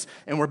hints,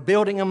 and we're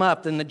building them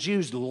up. And the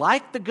Jews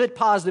like the good,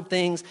 positive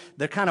things.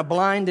 They're kind of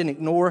blind and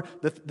ignore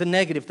the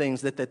negative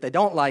things that they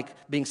don't like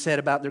being said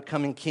about their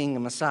coming king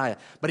and Messiah.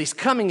 But he's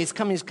coming. He's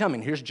coming. He's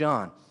coming. Here's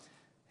John.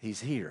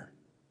 He's here.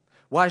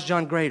 Why is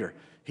John greater?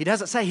 He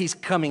doesn't say he's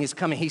coming, he's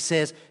coming. He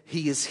says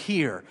he is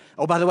here.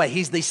 Oh, by the way,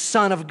 he's the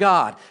Son of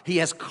God. He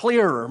has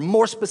clearer,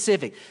 more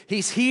specific.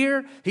 He's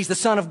here. He's the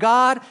Son of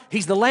God.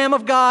 He's the Lamb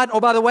of God.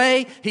 Oh, by the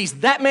way, he's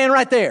that man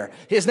right there.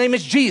 His name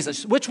is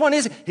Jesus. Which one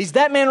is he? He's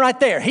that man right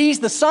there. He's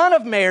the son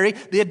of Mary,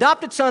 the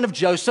adopted son of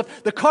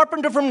Joseph, the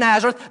carpenter from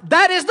Nazareth.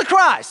 That is the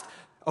Christ.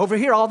 Over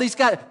here, all these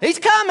guys, he's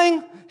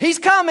coming. He's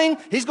coming.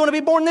 He's going to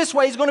be born this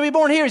way. He's going to be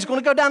born here. He's going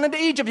to go down into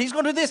Egypt. He's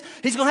going to do this.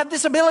 He's going to have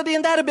this ability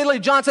and that ability.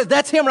 John says,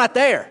 that's him right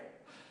there.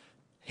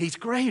 He's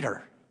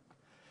greater.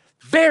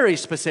 Very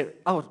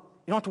specific. Oh, you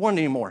don't have to wonder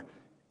anymore.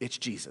 It's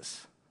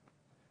Jesus.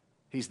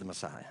 He's the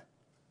Messiah.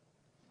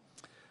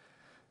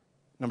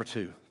 Number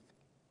 2.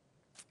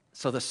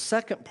 So the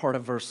second part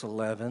of verse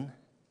 11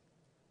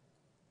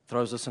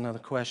 throws us another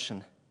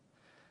question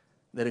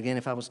that, again,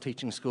 if I was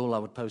teaching school, I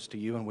would pose to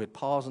you, and we'd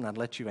pause and I'd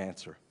let you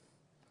answer.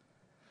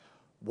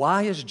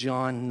 Why is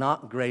John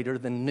not greater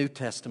than New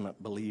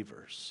Testament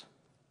believers?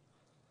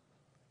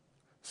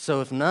 So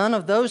if none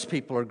of those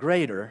people are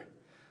greater,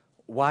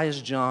 why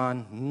is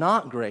John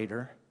not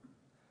greater,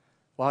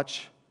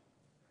 watch,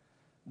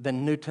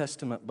 than New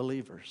Testament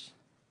believers?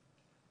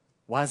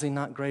 Why is he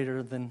not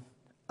greater than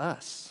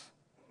us?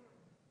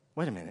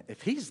 Wait a minute.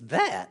 If he's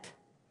that,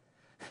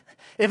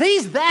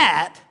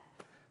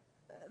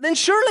 then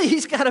surely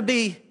he's got to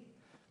be.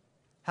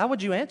 How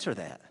would you answer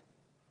that?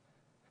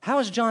 How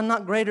is John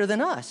not greater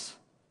than us?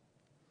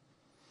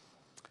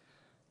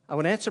 I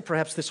would answer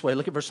perhaps this way.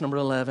 Look at verse number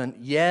 11.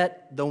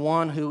 Yet the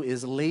one who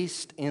is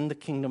least in the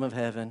kingdom of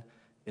heaven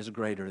is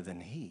greater than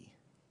he.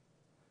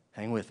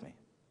 Hang with me.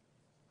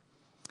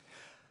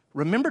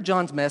 Remember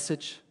John's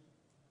message?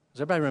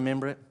 Does everybody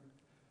remember it?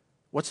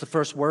 What's the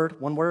first word?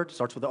 One word,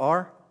 starts with the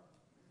R.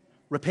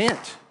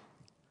 Repent.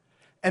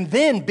 And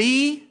then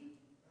be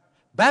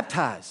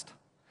baptized.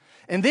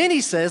 And then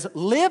he says,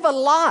 live a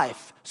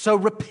life. So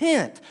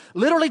repent.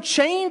 Literally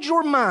change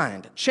your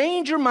mind.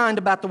 Change your mind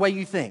about the way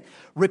you think.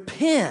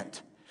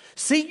 Repent.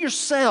 See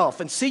yourself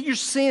and see your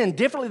sin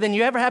differently than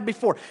you ever have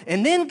before.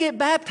 And then get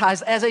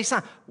baptized as a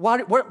sign.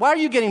 Why are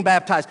you getting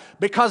baptized?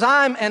 Because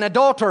I'm an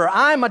adulterer.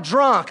 I'm a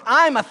drunk.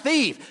 I'm a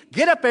thief.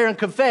 Get up there and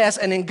confess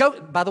and then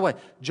go. By the way,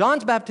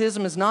 John's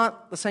baptism is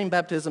not the same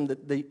baptism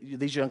that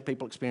these young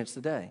people experience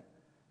today.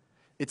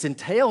 It's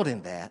entailed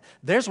in that.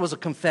 Theirs was a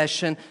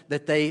confession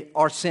that they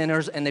are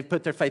sinners and they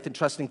put their faith and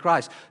trust in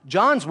Christ.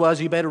 John's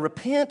was, you better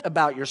repent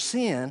about your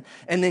sin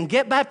and then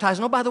get baptized.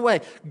 And oh, by the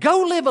way,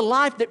 go live a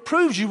life that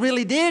proves you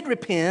really did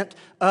repent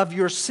of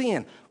your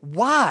sin.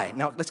 Why?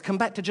 Now, let's come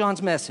back to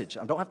John's message.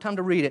 I don't have time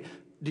to read it.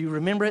 Do you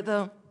remember it,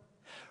 though?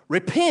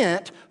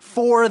 Repent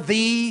for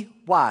the,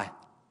 why?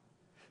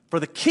 For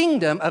the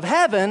kingdom of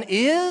heaven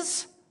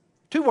is,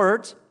 2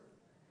 words,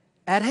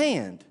 at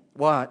hand.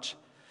 Watch.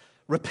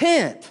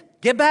 Repent.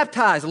 Get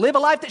baptized. Live a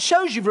life that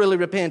shows you've really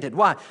repented.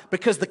 Why?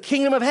 Because the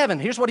kingdom of heaven,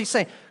 here's what he's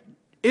saying.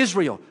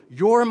 Israel,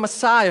 your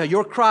Messiah,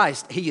 your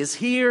Christ, he is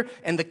here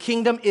and the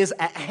kingdom is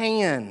at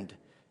hand.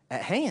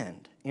 At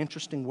hand.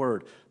 Interesting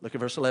word. Look at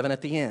verse 11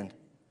 at the end.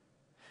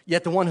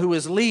 Yet the one who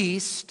is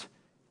least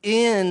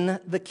in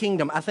the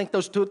kingdom. I think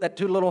that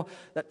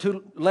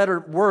two-letter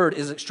word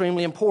is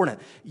extremely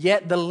important.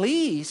 Yet the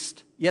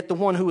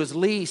one who is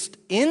least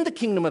in the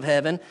kingdom of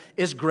heaven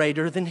is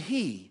greater than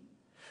he.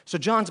 So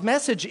John's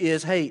message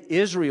is, hey,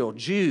 Israel,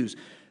 Jews,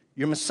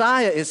 your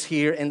Messiah is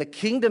here and the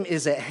kingdom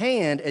is at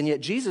hand. And yet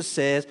Jesus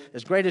says,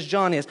 as great as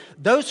John is,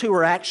 those who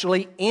are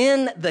actually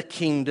in the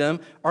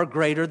kingdom are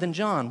greater than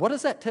John. What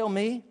does that tell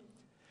me?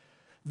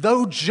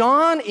 Though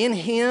John in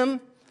him,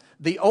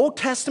 the Old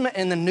Testament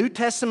and the New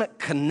Testament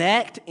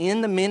connect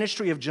in the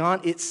ministry of John,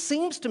 it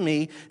seems to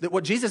me that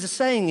what Jesus is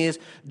saying is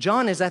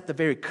John is at the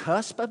very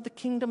cusp of the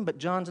kingdom, but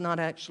John's not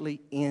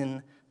actually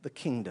in the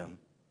kingdom.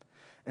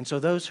 And so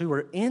those who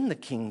are in the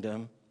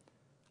kingdom,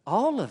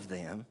 all of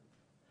them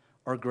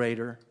are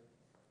greater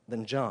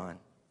than John.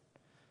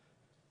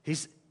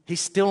 He's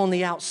still on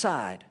the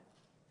outside,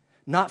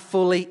 not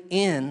fully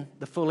in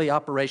the fully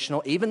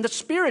operational, even the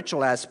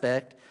spiritual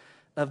aspect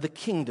of the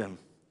kingdom.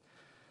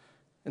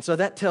 And so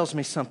that tells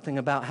me something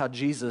about how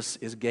Jesus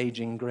is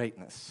gauging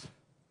greatness.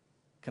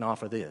 I can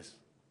offer this.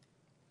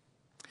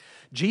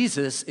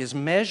 Jesus is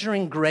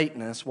measuring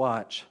greatness,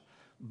 watch,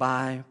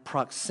 by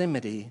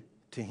proximity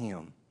to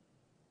him.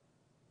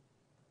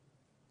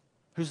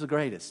 Who's the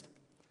greatest?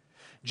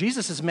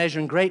 Jesus is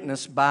measuring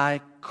greatness by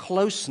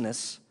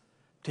closeness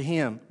to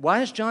him.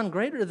 Why is John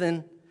greater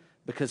than?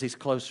 Because he's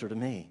closer to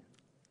me.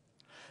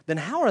 Then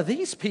how are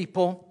these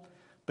people?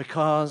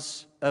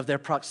 Because of their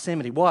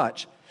proximity.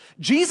 Watch.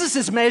 Jesus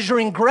is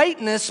measuring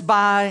greatness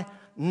by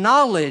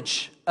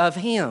knowledge of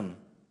him.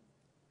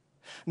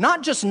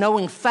 Not just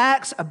knowing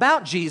facts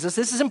about Jesus.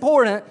 This is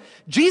important.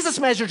 Jesus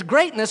measures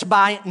greatness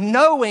by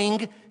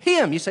knowing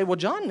him. You say, well,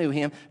 John knew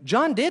him.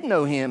 John did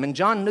know him, and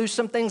John knew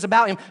some things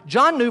about him.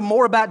 John knew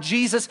more about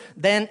Jesus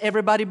than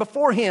everybody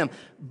before him.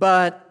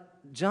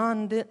 But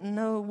John didn't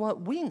know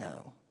what we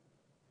know.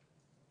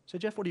 So,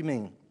 Jeff, what do you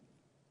mean?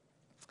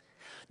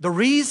 The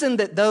reason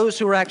that those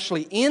who are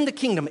actually in the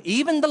kingdom,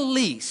 even the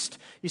least,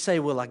 you say,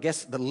 well, I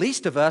guess the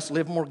least of us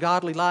live more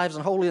godly lives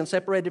and holy and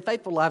separated,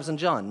 faithful lives than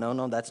John.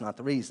 No, that's not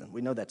the reason.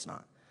 We know that's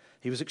not.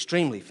 He was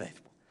extremely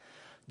faithful.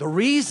 The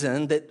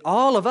reason that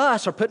all of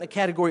us are put in a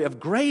category of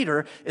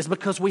greater is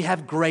because we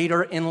have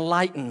greater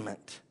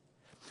enlightenment.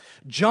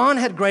 John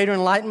had greater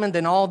enlightenment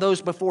than all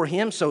those before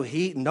him, so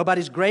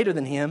nobody's greater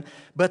than him.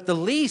 But the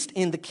least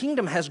in the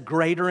kingdom has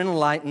greater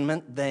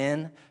enlightenment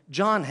than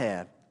John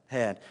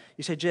had.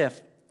 You say, Jeff,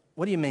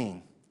 what do you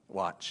mean?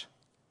 Watch.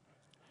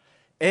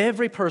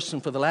 Every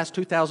person for the last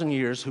 2,000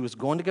 years who is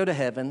going to go to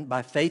heaven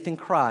by faith in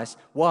Christ,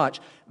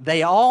 watch,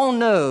 they all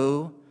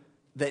know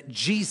that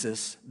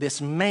Jesus,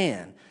 this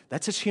man,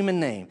 that's his human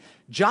name,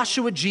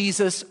 Joshua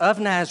Jesus of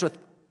Nazareth,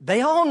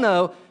 they all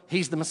know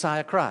he's the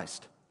Messiah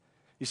Christ.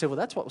 You say, well,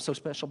 that's what was so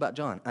special about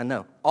John. I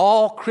know.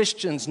 All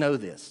Christians know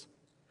this.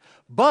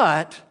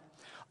 But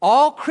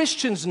all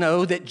Christians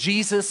know that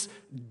Jesus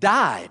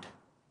died.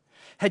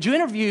 Had you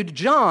interviewed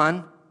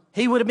John,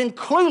 he would have been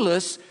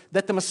clueless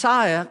that the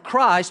Messiah,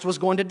 Christ, was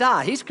going to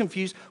die. He's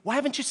confused. Why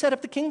haven't you set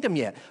up the kingdom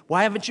yet?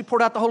 Why haven't you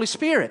poured out the Holy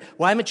Spirit?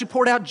 Why haven't you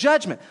poured out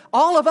judgment?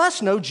 All of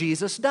us know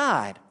Jesus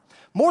died.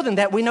 More than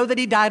that, we know that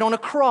he died on a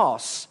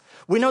cross.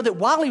 We know that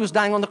while he was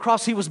dying on the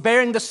cross, he was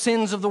bearing the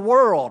sins of the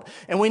world.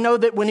 And we know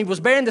that when he was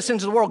bearing the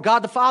sins of the world,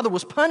 God the Father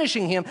was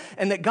punishing him,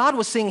 and that God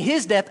was seeing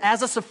his death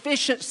as a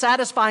sufficient,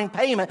 satisfying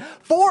payment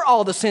for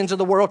all the sins of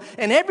the world.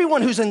 And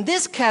everyone who's in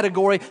this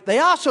category, they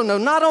also know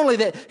not only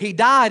that he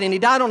died, and he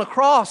died on a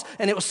cross,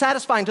 and it was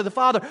satisfying to the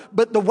Father,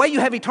 but the way you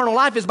have eternal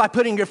life is by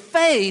putting your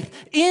faith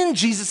in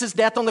Jesus'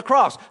 death on the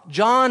cross.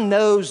 John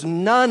knows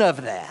none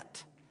of that.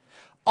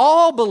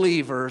 All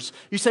believers,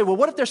 you say, well,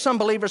 what if there's some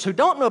believers who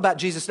don't know about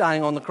Jesus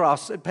dying on the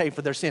cross and paying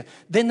for their sin?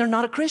 Then they're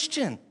not a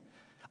Christian.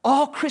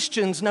 All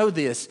Christians know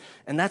this,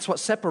 and that's what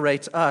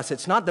separates us.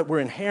 It's not that we're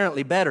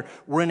inherently better.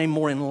 We're in a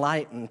more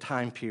enlightened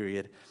time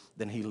period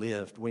than he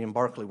lived. William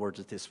Barclay words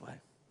it this way.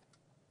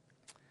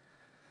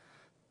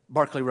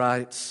 Barclay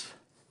writes,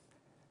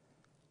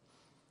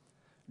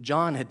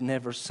 John had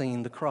never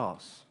seen the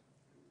cross.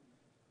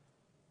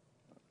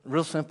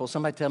 Real simple.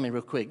 Somebody tell me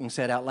real quick. You can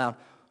say it out loud.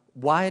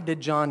 Why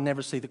did John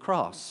never see the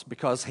cross?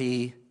 Because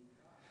he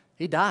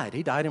died.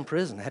 He died in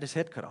prison, had his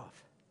head cut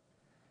off.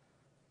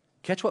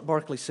 Catch what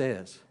Barclay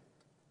says.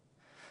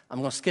 I'm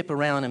going to skip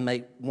around and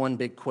make one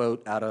big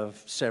quote out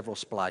of several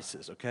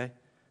splices, okay?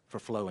 For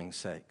flowing's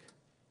sake.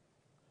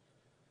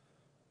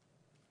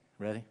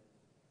 Ready?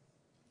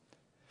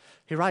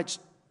 He writes,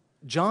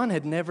 John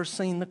had never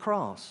seen the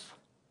cross.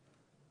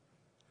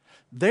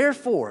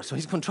 Therefore, so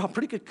he's going to draw a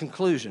pretty good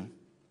conclusion.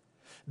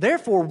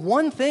 Therefore,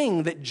 one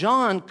thing that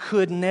John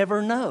could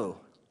never know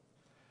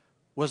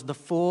was the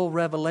full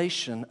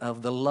revelation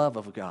of the love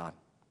of God.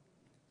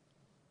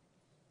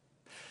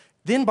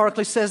 Then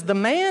Barclay says,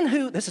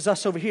 this is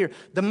us over here,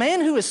 the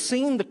man who has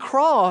seen the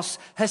cross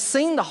has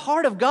seen the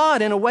heart of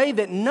God in a way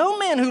that no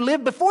man who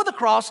lived before the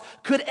cross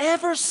could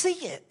ever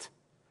see it.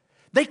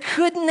 They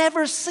could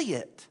never see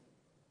it.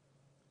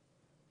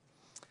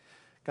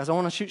 Guys, I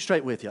want to shoot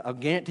straight with you. I'll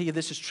guarantee you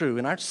this is true.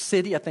 In our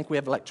city, I think we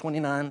have like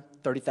 29,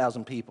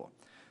 30,000 people.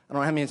 I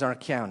don't know how many is in our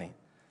county.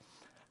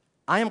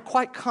 I am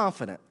quite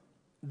confident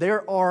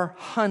there are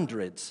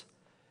hundreds,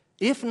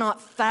 if not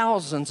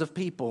thousands of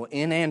people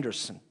in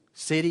Anderson,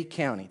 city,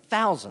 county,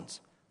 thousands,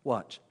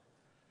 watch,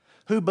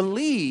 who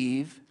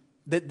believe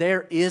that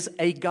there is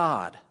a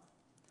God,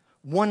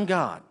 one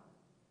God.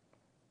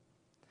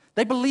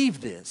 They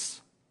believe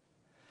this.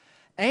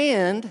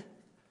 And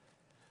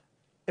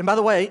by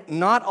the way,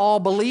 not all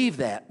believe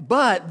that,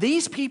 but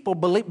these people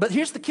believe, but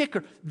here's the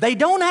kicker, they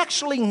don't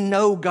actually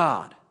know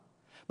God.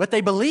 But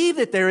they believe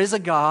that there is a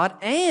God,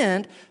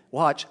 and,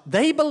 watch,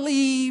 they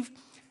believe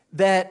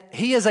that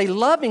he is a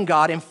loving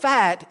God. In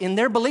fact, in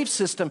their belief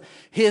system,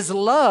 his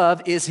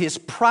love is his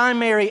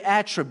primary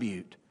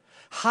attribute.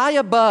 High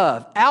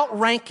above,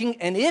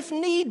 outranking, and if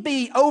need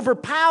be,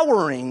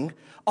 overpowering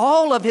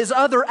all of his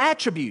other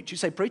attributes. You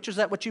say, preacher, is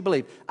that what you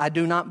believe? I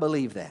do not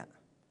believe that.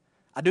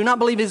 I do not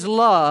believe his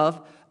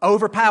love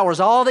overpowers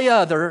all the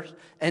others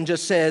and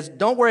just says,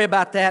 don't worry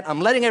about that. I'm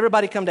letting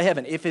everybody come to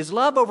heaven. If his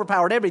love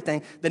overpowered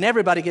everything, then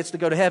everybody gets to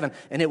go to heaven,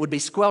 and it would be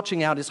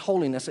squelching out his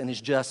holiness and his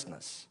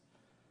justness.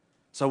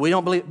 So we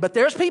don't believe. But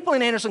there's people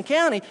in Anderson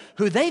County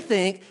who they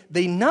think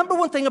the number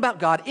one thing about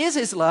God is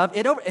his love.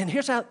 And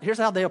here's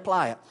how they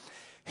apply it.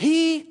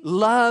 He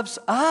loves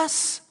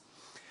us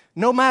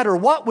no matter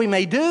what we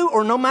may do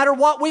or no matter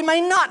what we may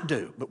not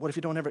do. But what if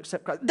you don't ever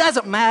accept Christ? It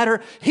doesn't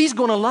matter. He's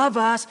going to love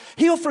us.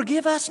 He'll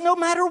forgive us no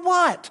matter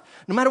what.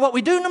 No matter what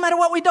we do, no matter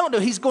what we don't do.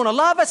 He's going to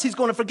love us. He's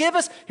going to forgive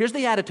us. Here's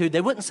the attitude.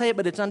 They wouldn't say it,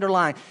 but it's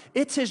underlying.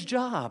 It's his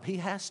job. He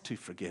has to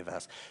forgive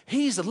us.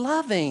 He's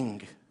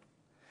loving.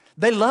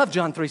 They love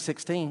John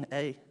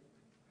 3:16a.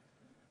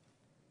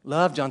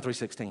 Love John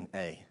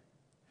 3:16a.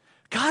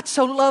 God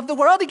so loved the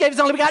world, he gave his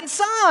only begotten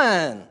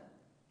Son.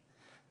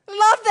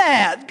 Love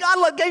that.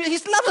 God he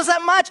loves us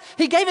that much.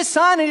 He gave his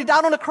Son and he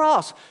died on the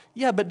cross.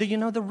 Yeah, but do you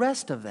know the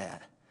rest of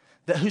that?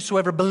 That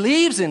whosoever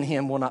believes in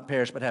him will not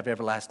perish but have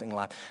everlasting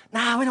life.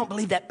 No, we don't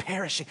believe that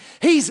perishing.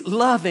 He's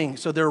loving,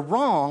 so they're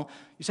wrong.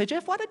 You say,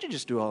 Jeff, why did you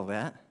just do all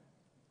that?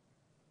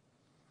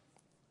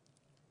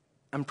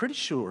 I'm pretty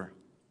sure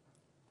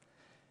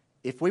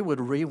if we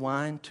would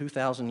rewind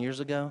 2,000 years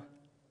ago,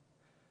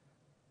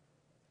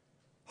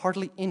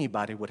 hardly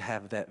anybody would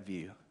have that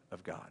view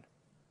of God.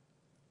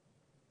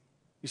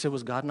 You say,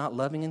 was God not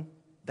loving in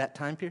that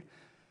time period?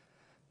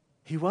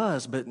 He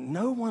was, but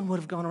no one would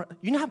have gone around.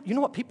 You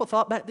know what people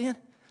thought back then?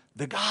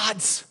 The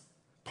gods,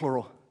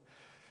 plural.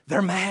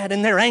 They're mad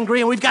and they're angry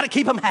and we've got to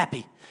keep them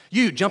happy.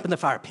 You jump in the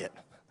fire pit.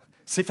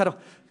 See if I don't.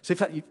 See,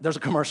 there's a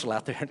commercial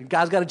out there. The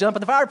guy's got to jump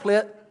in the fire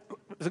pit.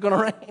 Is it going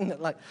to rain?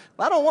 Like,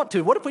 well, I don't want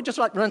to. What if we just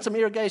like run some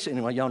irrigation?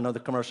 Anyway, y'all know the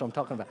commercial I'm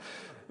talking about.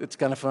 It's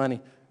kind of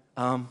funny.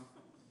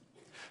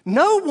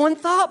 No one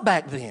thought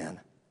back then.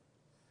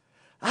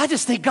 I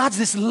just think God's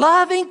this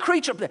loving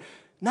creature.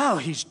 No,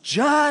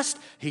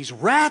 he's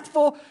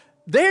wrathful.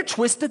 They're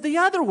twisted the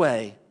other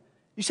way.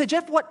 You say,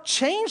 Jeff, what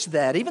changed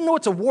that? Even though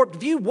it's a warped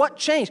view, what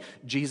changed?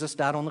 Jesus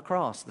died on the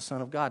cross. The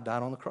Son of God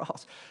died on the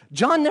cross.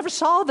 John never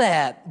saw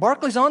that.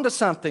 Barclay's onto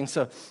something,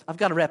 so I've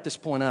got to wrap this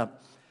point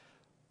up.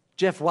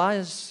 Jeff, why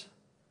is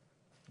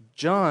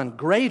John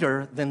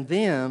greater than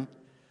them,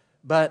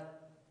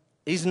 but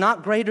he's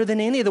not greater than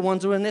any of the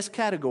ones who are in this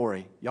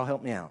category? Y'all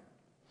help me out.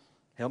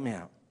 Help me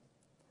out.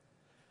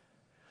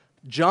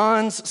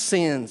 John's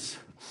sins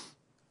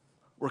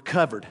were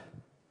covered.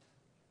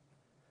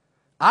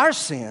 Our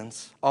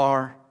sins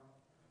are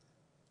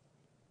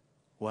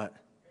what?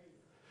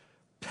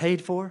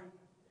 Paid for,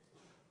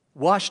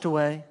 washed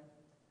away,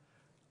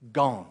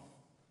 gone.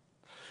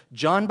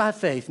 John, by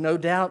faith, no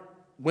doubt,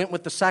 went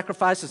with the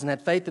sacrifices and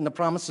had faith in the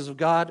promises of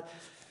God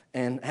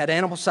and had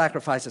animal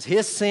sacrifices.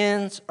 His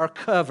sins are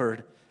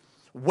covered,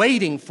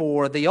 waiting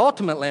for the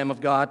ultimate Lamb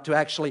of God to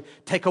actually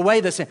take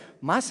away the sin.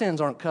 My sins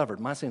aren't covered.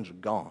 My sins are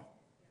gone.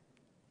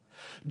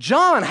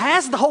 John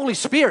has the Holy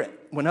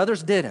Spirit when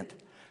others didn't.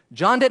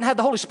 John didn't have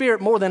the Holy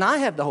Spirit more than I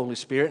have the Holy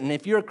Spirit. And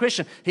if you're a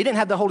Christian, he didn't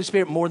have the Holy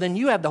Spirit more than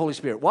you have the Holy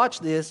Spirit. Watch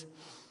this.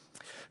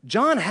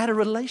 John had a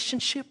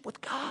relationship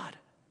with God,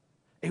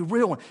 a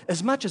real one,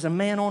 as much as a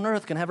man on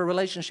earth can have a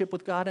relationship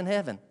with God in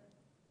heaven.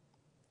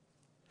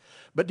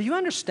 But do you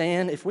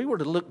understand, if we were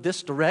to look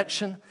this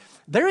direction,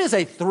 there is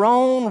a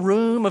throne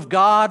room of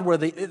God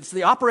where it's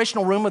the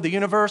operational room of the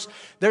universe.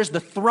 There's the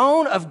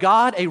throne of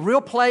God, a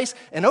real place.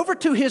 And over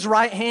to his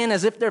right hand,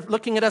 as if they're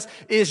looking at us,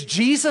 is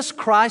Jesus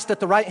Christ at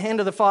the right hand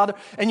of the Father.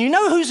 And you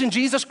know who's in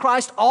Jesus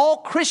Christ? All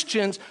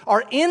Christians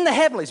are in the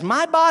heavenlies.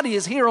 My body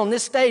is here on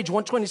this stage,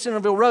 120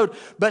 Centerville Road.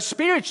 But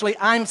spiritually,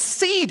 I'm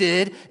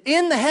seated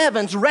in the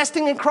heavens,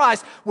 resting in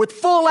Christ with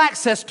full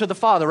access to the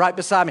Father right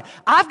beside me.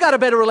 I've got a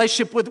better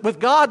relationship with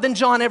God than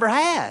John ever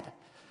had.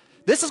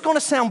 This is going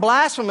to sound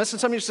blasphemous, and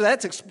some of you say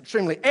that's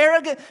extremely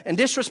arrogant and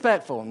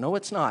disrespectful. No,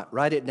 it's not.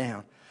 Write it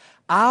down.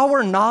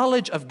 Our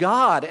knowledge of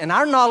God and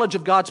our knowledge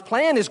of God's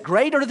plan is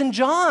greater than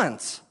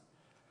John's.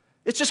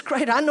 It's just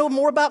great. I know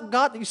more about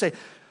God. You say,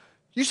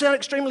 you sound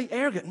extremely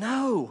arrogant.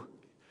 No.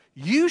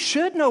 You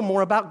should know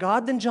more about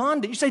God than John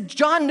did. You say,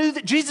 John knew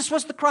that Jesus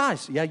was the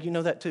Christ. Yeah, you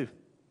know that too.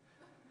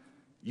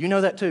 You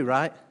know that too,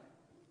 right?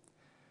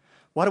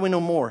 Why do we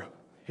know more?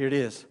 Here it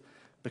is.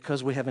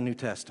 Because we have a New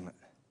Testament,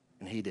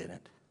 and he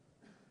didn't.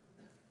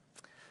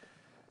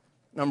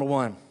 Number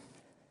one,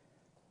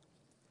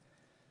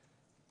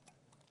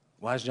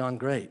 why is John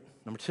great?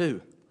 Number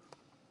two,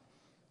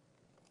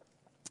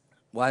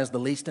 why is the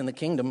least in the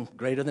kingdom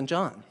greater than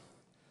John?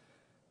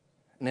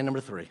 And then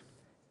number three,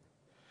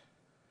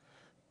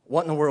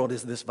 what in the world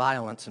is this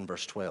violence in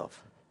verse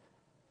 12?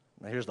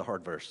 Now here's the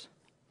hard verse.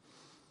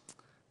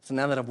 So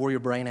now that I've wore your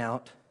brain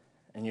out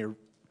and you're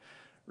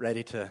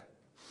ready to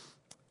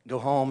go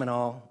home and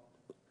all,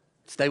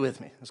 stay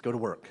with me. Let's go to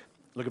work.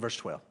 Look at verse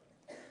 12.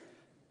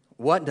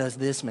 What does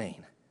this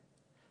mean?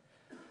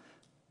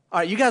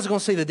 All right, you guys are going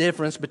to see the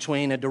difference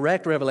between a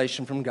direct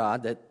revelation from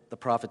God that the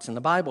prophets in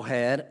the Bible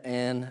had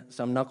and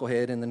some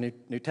knucklehead in the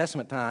New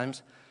Testament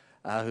times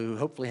who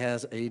hopefully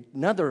has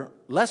another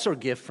lesser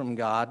gift from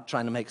God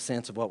trying to make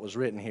sense of what was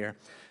written here.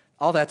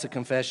 All that's a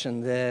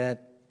confession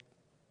that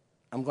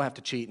I'm going to have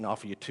to cheat and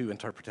offer you two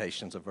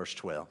interpretations of verse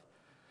 12.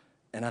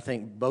 And I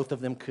think both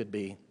of them could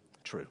be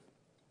true.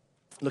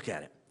 Look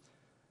at it.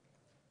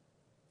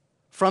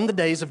 From the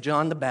days of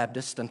John the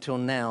Baptist until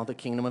now, the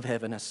kingdom of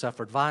heaven has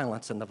suffered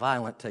violence, and the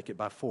violent take it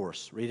by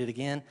force. Read it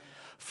again.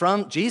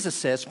 Jesus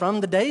says,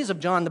 from the days of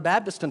John the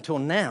Baptist until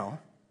now,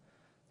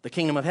 the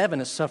kingdom of heaven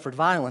has suffered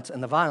violence,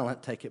 and the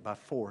violent take it by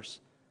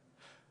force.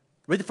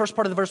 Read the first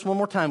part of the verse one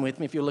more time with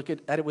me, if you look at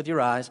it with your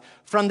eyes.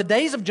 From the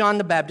days of John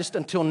the Baptist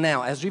until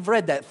now, as you've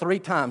read that 3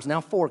 times,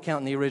 now 4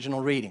 counting the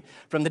original reading.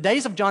 From the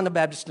days of John the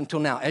Baptist until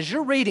now, as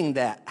you're reading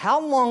that,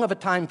 how long of a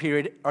time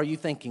period are you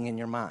thinking in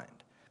your mind?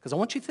 Because I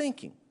want you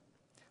thinking.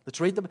 Let's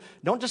read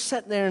don't just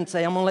sit there and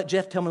say, I'm going to let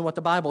Jeff tell me what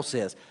the Bible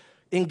says.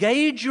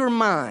 Engage your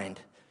mind.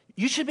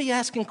 You should be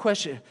asking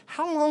questions.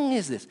 How long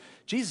is this?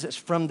 Jesus says,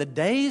 from the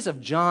days of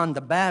John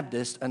the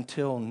Baptist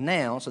until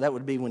now, so that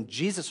would be when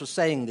Jesus was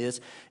saying this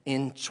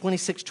in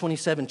 26,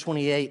 27,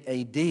 28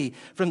 AD,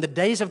 from the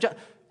days of John.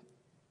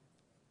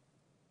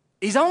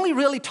 He's only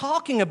really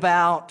talking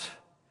about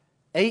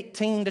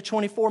 18 to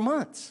 24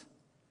 months.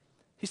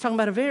 He's talking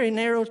about a very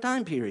narrow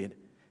time period.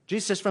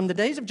 Jesus says, from the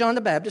days of John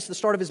the Baptist, the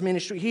start of his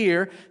ministry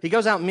here, he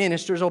goes out and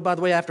ministers. Oh, by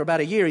the way, after about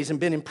a year, he's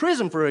been in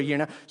prison for a year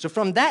now. So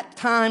from that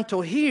time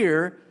till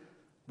here,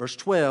 verse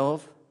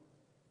 12,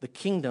 the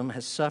kingdom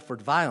has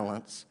suffered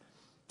violence,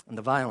 and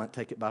the violent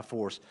take it by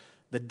force.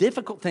 The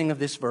difficult thing of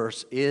this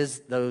verse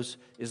is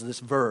this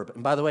verb.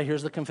 And by the way,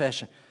 here's the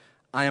confession.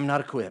 I am not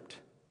equipped.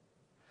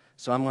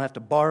 So I'm going to have to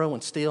borrow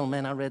and steal.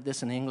 Man, I read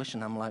this in English,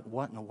 and I'm like,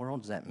 what in the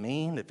world does that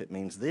mean? If it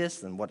means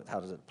this, then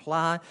how does it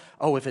apply?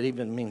 Oh, if it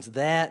even means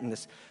that. And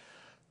this.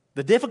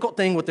 The difficult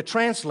thing with the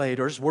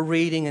translators, we're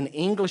reading an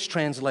English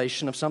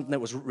translation of something that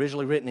was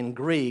originally written in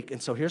Greek.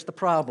 And so here's the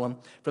problem.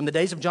 From the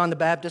days of John the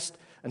Baptist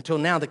until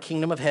now, the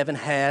kingdom of heaven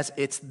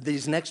it's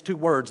these next two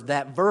words,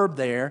 that verb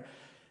there.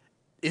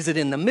 Is it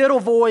in the middle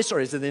voice or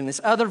is it in this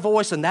other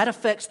voice? And that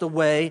affects the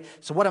way.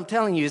 So what I'm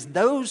telling you is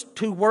those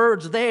two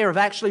words there have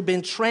actually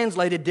been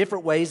translated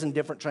different ways in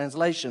different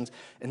translations.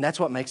 And that's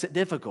what makes it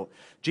difficult.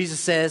 Jesus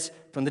says,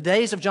 from the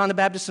days of John the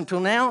Baptist until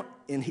now,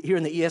 here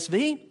in the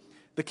ESV,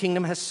 the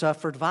kingdom has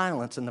suffered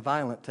violence and the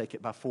violent take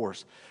it by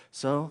force.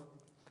 So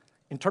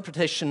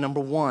interpretation number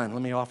one,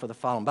 let me offer the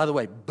following. By the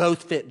way,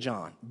 both fit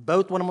John.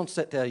 Both what I'm going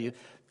to tell you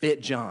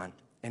fit John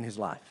in his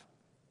life.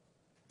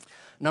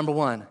 Number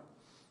one,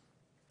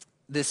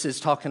 this is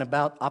talking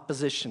about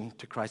opposition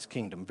to Christ's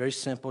kingdom. Very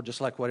simple, just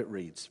like what it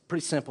reads.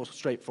 Pretty simple,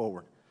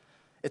 straightforward.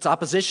 It's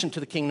opposition to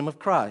the kingdom of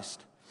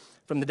Christ.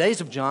 From the days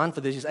of John,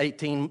 for these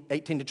 18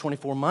 to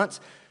 24 months,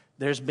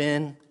 there's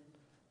been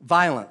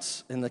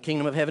violence, and the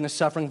kingdom of heaven is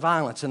suffering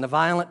violence, and the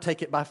violent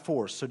take it by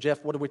force. So,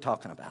 Jeff, what are we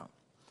talking about?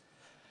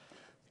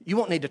 You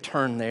won't need to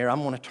turn there.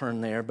 I'm going to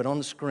turn there, but on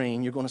the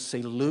screen, you're going to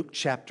see Luke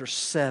chapter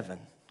 7,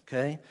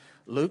 okay?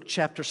 Luke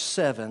chapter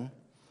 7.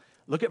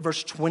 Look at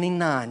verse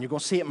 29. You're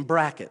going to see it in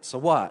brackets, so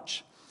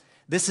watch.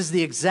 This is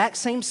the exact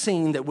same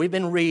scene that we've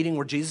been reading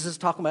where Jesus is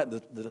talking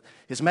about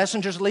his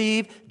messengers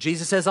leave.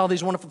 Jesus says all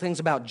these wonderful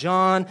things about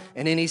John,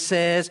 and then he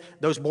says,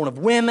 those born of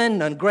women,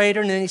 none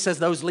greater, and then he says,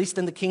 those least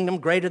in the kingdom,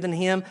 greater than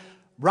him.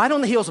 Right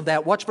on the heels of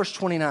that, watch verse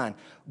 29.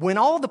 When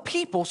all the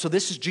people, so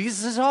this is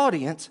Jesus'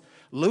 audience,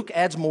 Luke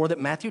adds more that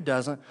Matthew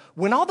doesn't.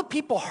 When all the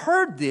people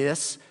heard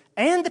this,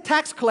 and the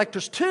tax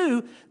collectors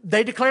too,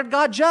 they declared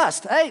God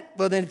just. Hey,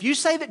 well then if you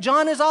say that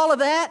John is all of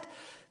that,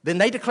 then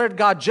they declared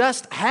God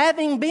just,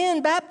 having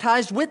been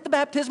baptized with the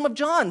baptism of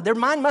John. Their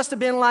mind must have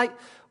been like,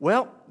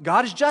 well,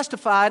 God is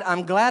justified.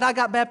 I'm glad I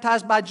got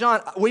baptized by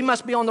John. We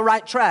must be on the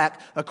right track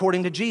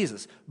according to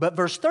Jesus. But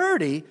verse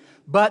 30,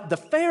 but the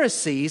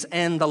Pharisees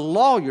and the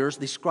lawyers,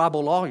 the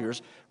scribal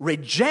lawyers,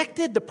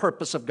 rejected the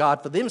purpose of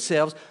God for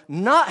themselves,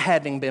 not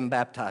having been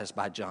baptized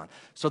by John.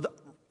 So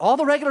all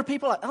the regular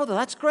people are like, oh,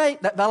 that's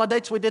great. That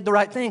validates we did the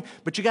right thing.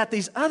 But you got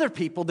these other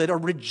people that are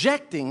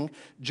rejecting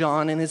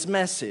John and his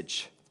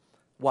message.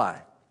 Why?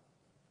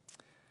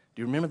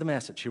 Do you remember the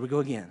message? Here we go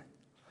again.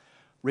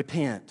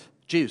 Repent.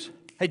 Jews.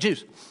 Hey,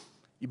 Jews,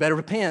 you better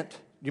repent. Do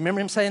you remember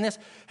him saying this?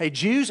 Hey,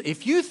 Jews,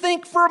 if you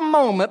think for a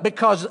moment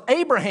because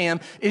Abraham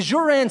is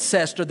your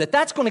ancestor that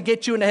that's going to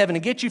get you into heaven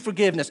and get you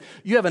forgiveness,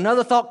 you have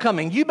another thought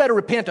coming. You better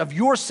repent of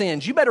your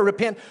sins. You better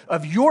repent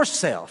of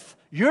yourself.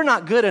 You're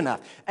not good enough.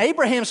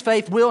 Abraham's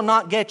faith will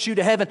not get you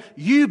to heaven.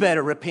 You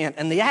better repent.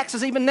 And the axe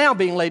is even now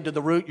being laid to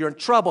the root. You're in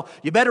trouble.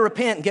 You better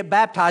repent and get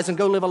baptized and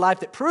go live a life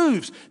that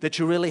proves that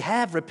you really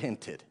have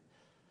repented.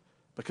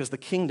 Because the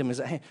kingdom is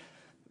at hand.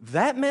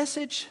 That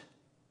message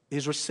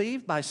is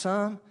received by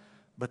some,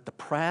 but the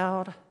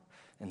proud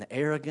and the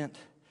arrogant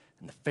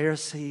and the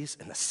Pharisees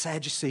and the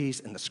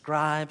Sadducees and the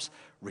scribes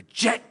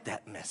reject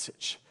that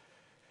message.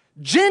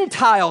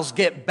 Gentiles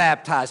get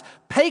baptized.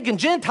 Pagan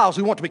Gentiles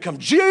who want to become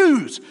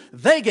Jews,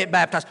 they get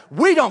baptized.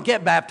 We don't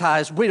get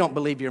baptized. We don't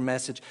believe your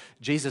message.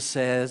 Jesus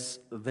says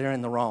they're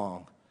in the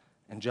wrong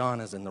and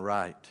John is in the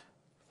right.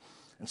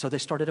 And so they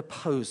started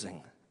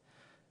opposing.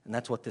 And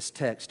that's what this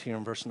text here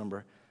in verse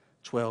number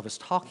 12 is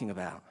talking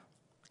about.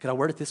 Could I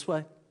word it this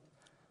way?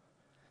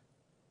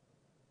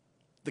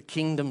 The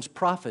kingdom's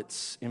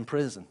prophet's in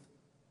prison.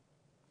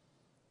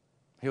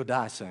 He'll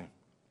die soon.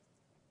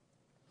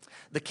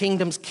 The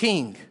kingdom's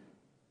king,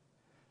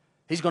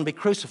 he's going to be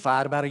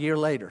crucified about a year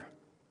later.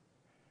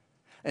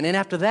 And then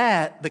after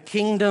that, the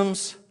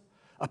kingdom's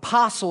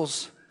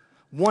apostles,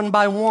 one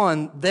by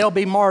one, they'll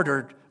be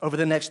martyred over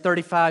the next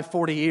 35,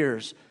 40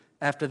 years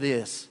after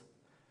this.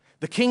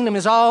 The kingdom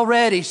is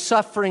already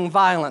suffering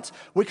violence.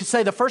 We could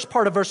say the first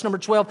part of verse number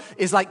 12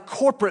 is like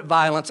corporate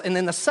violence. And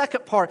then the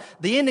second part,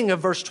 the ending of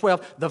verse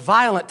 12, the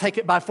violent take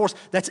it by force.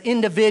 That's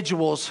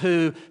individuals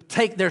who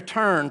take their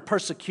turn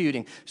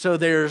persecuting. So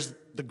there's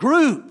the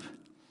group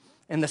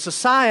and the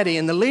society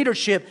and the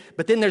leadership,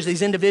 but then there's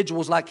these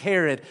individuals like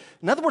Herod.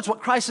 In other words,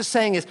 what Christ is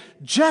saying is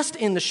just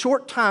in the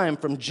short time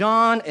from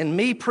John and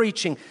me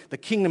preaching, the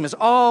kingdom is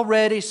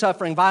already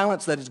suffering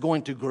violence that is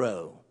going to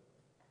grow.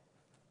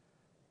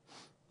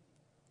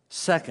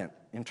 Second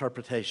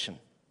interpretation.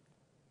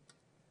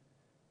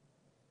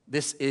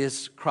 This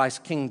is Christ's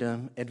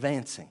kingdom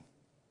advancing.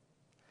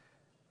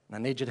 And I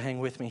need you to hang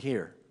with me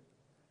here.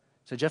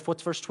 So, Jeff,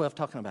 what's verse 12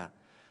 talking about?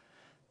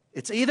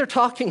 It's either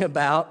talking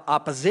about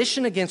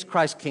opposition against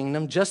Christ's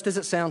kingdom, just as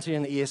it sounds here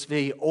in the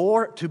ESV,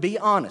 or, to be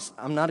honest,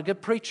 I'm not a good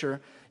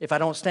preacher if I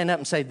don't stand up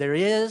and say there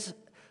is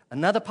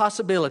another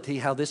possibility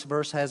how this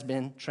verse has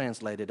been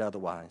translated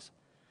otherwise.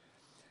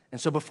 And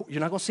so you're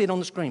not going to see it on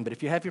the screen, but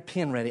if you have your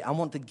pen ready, I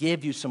want to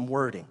give you some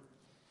wording.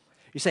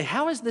 You say,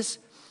 how has this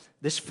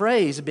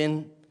phrase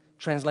been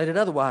translated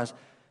otherwise?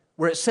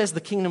 Where it says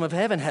the kingdom of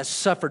heaven has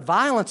suffered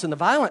violence and the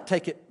violent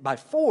take it by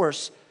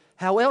force,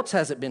 How else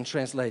has it been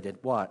translated?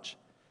 Watch.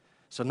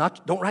 So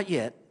don't write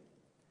yet.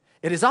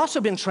 It has also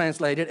been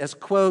translated as,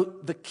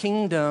 quote, the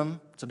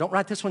kingdom, so don't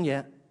write this one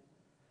yet,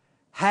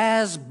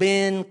 has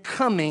been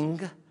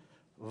coming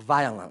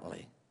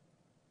violently.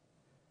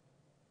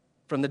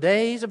 From the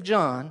days of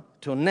John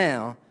till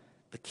now,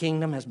 the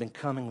kingdom has been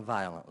coming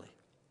violently.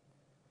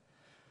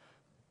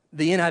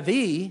 The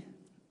NIV,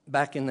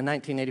 back in the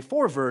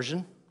 1984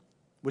 version,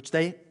 which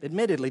they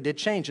admittedly did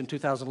change in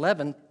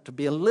 2011 to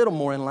be a little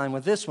more in line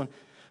with this one.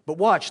 But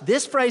watch,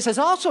 this phrase has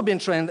also been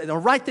translated. Now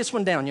write this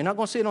one down. You're not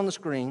going to see it on the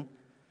screen.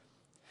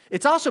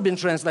 It's also been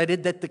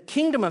translated that the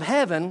kingdom of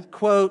heaven,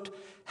 quote,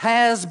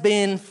 has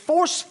been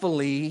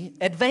forcefully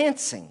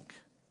advancing.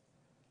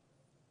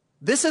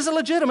 This is a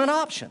legitimate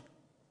option.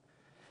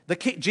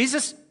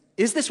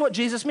 Is this what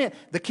Jesus meant?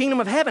 The kingdom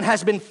of heaven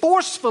has been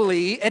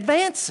forcefully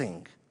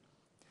advancing.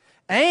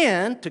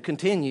 And, to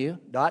continue, ...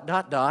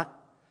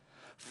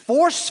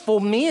 forceful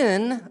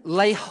men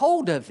lay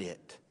hold of it.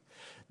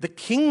 The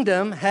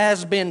kingdom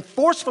has been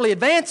forcefully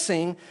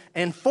advancing,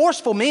 and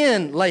forceful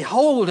men lay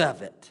hold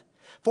of it.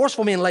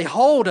 Forceful men lay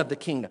hold of the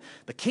kingdom.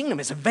 The kingdom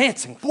is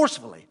advancing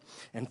forcefully,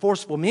 and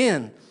forceful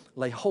men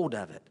lay hold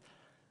of it.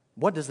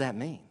 What does that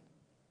mean?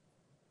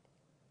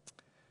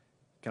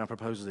 Can I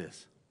propose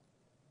this?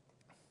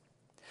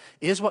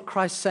 Is what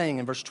Christ saying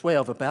in verse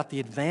 12 about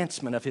the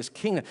advancement of his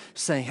kingdom,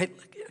 saying, hey,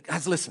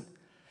 guys, listen,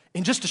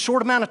 in just a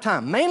short amount of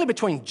time, mainly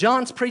between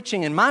John's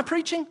preaching and my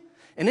preaching,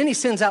 and then he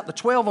sends out the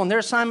 12 on their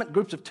assignment,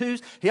 groups of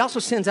twos. He also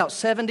sends out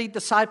 70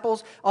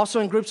 disciples, also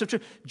in groups of two.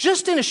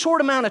 Just in a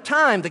short amount of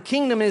time, the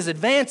kingdom is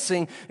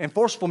advancing, and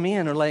forceful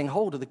men are laying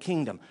hold of the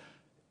kingdom.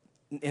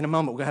 In a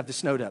moment, we're going to have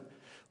this note up.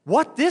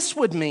 What this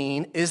would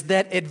mean is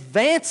that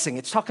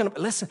advancing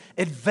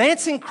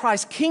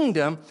Christ's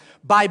kingdom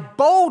by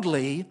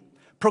boldly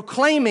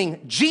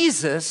proclaiming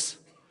Jesus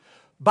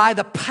by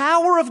the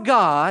power of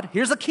God,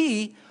 here's the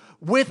key,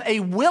 with a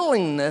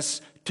willingness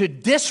to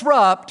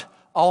disrupt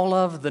all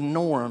of the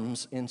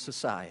norms in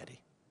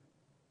society.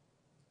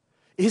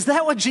 Is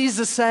that what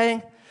Jesus is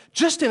saying?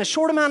 Just in a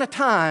short amount of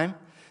time,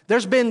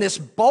 there's been this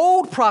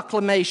bold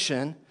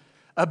proclamation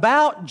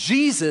about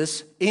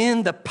Jesus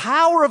in the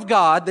power of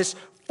God, this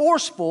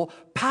forceful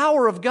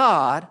power of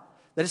God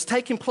that is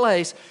taking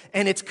place,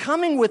 and it's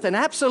coming with an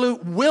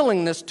absolute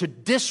willingness to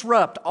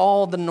disrupt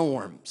all the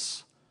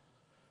norms.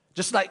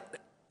 Just like,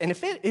 and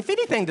if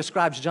anything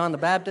describes John the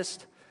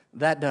Baptist,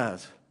 that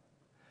does.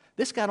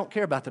 This guy don't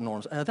care about the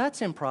norms.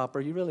 That's improper.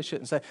 You really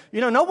shouldn't say.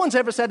 You know, no one's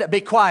ever said that.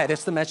 Be quiet.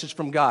 It's the message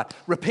from God.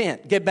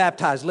 Repent. Get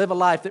baptized. Live a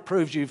life that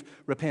proves you've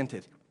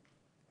repented.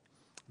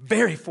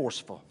 Very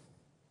forceful.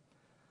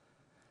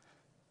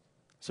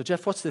 So,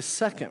 Jeff, what's this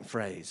second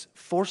phrase?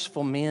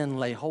 Forceful men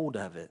lay hold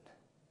of it.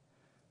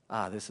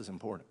 This is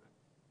important.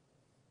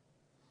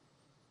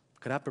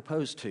 Could I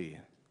propose to you?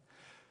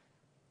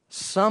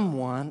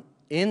 Someone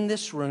in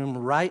this room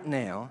right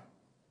now,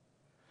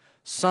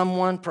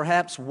 someone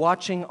perhaps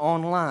watching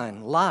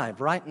online, live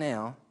right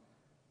now,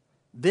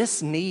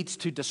 this needs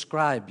to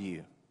describe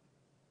you.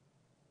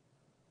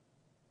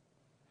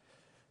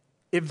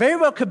 It very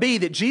well could be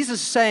that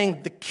Jesus is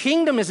saying the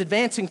kingdom is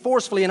advancing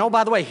forcefully, and oh,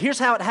 by the way, here's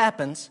how it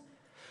happens.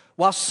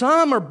 While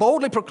some are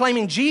boldly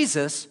proclaiming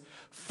Jesus,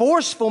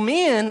 forceful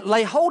men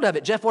lay hold of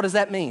it. Jeff, what does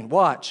that mean?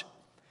 Watch.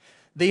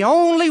 The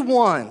only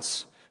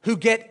ones who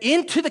get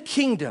into the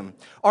kingdom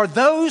are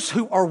those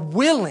who are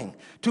willing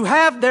to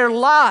have their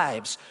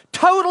lives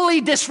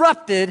totally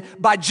disrupted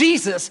by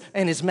Jesus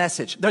and his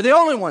message. They're the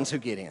only ones who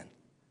get in.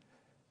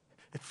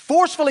 It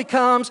forcefully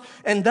comes,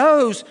 and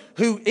those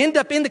who end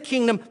up in the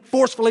kingdom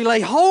forcefully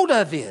lay hold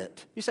of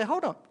it. You say,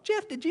 hold on,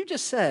 Jeff, did you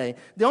just say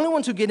the only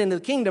ones who get into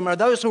the kingdom are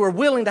those who are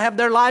willing to have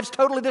their lives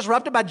totally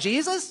disrupted by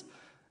Jesus?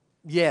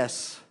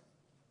 Yes.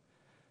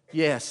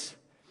 Yes.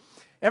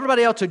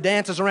 Everybody else who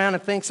dances around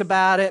and thinks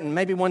about it, and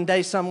maybe one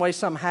day, some way,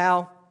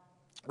 somehow,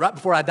 right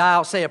before I die,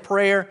 I'll say a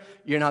prayer,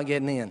 you're not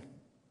getting in.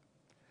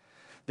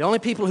 The only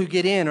people who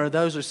get in are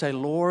those who say,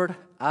 Lord,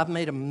 I've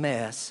made a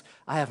mess.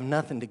 I have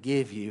nothing to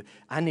give you.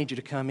 I need you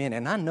to come in,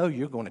 and I know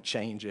you're going to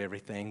change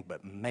everything,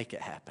 but make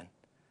it happen.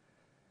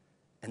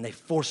 And they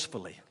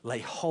forcefully lay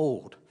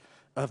hold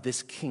of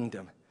this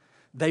kingdom.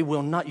 They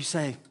will not, you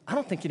say, I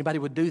don't think anybody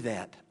would do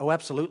that. Oh,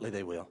 absolutely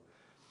they will.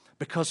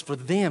 Because for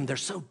them, they're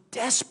so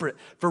desperate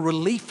for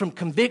relief from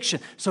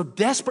conviction, so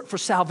desperate for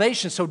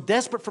salvation, so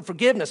desperate for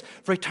forgiveness,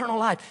 for eternal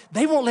life.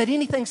 They won't let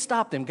anything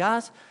stop them.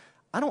 Guys,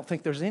 I don't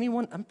think there's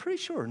anyone, I'm pretty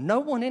sure,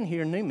 no one in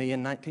here knew me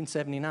in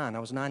 1979. I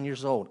was 9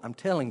 years old. I'm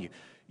telling you,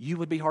 you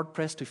would be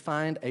hard-pressed to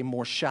find a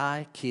more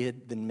shy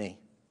kid than me.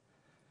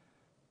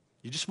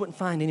 You just wouldn't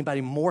find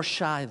anybody more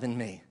shy than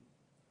me.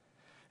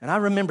 And I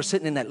remember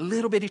sitting in that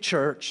little bitty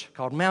church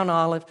called Mount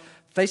Olive,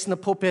 facing the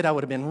pulpit. I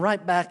would have been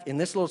right back in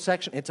this little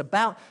section. It's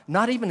about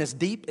not even as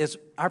deep as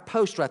our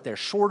post right there,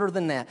 shorter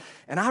than that.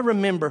 And I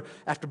remember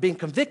after being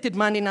convicted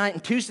Monday night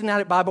and Tuesday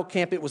night at Bible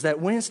camp, it was that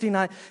Wednesday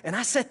night, and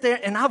I sat there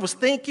and I was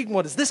thinking,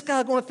 what is this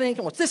guy going to think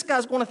and what's this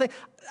guy's going to think?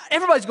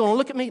 Everybody's going to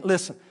look at me.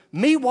 Listen,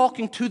 me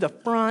walking to the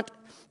front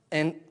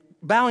and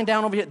bowing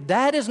down over here.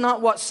 That is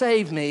not what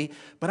saved me.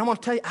 But I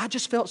want to tell you, I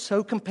just felt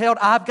so compelled.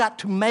 I've got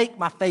to make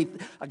my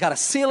faith. I've got to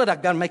seal it.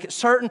 I've got to make it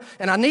certain.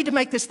 And I need to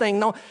make this thing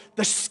known.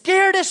 The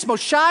scaredest,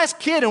 most shyest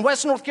kid in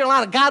Western North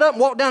Carolina got up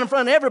and walked down in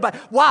front of everybody.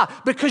 Why?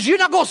 Because you're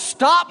not going to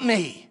stop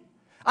me.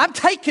 I'm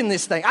taking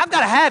this thing. I've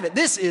got to have it.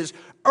 This is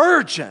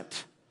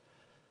urgent.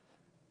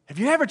 Have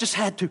you ever just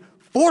had to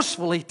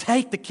forcefully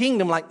take the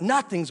kingdom like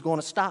nothing's going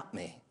to stop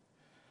me?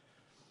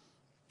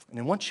 And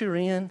then once you're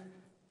in,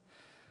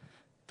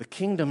 the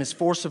kingdom is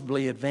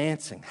forcibly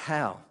advancing.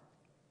 How?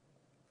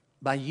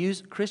 By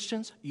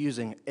Christians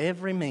using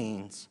every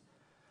means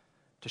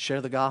to share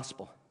the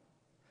gospel.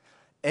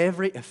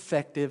 Every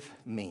effective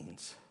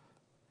means.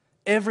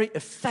 Every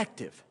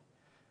effective.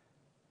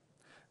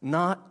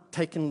 Not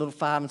taking little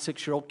 5 and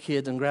 6-year-old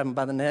kids and grabbing them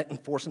by the neck and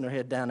forcing their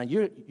head down. Now,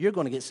 you're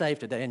going to get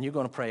saved today and you're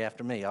going to pray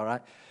after me, all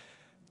right?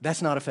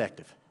 That's not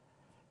effective.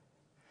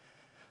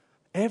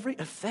 Every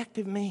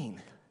effective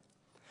mean.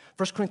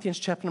 1 Corinthians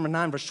chapter number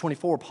 9, verse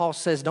 24, Paul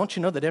says, don't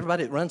you know that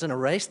everybody that runs in a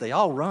race, they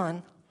all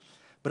run,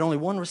 but only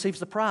one receives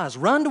the prize.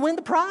 Run to win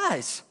the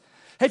prize.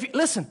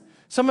 Listen,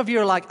 some of you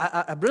are like,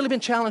 I've really been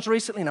challenged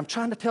recently, and I'm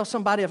trying to tell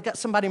somebody, I've got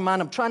somebody in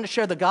mind, I'm trying to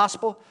share the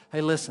gospel. Hey,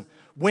 listen,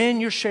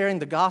 when you're sharing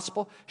the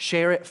gospel,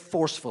 share it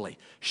forcefully.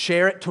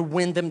 Share it to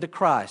win them to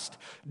Christ.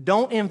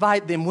 Don't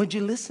invite them, would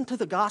you listen to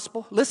the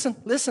gospel? Listen.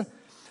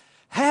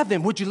 Have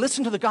them, would you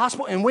listen to the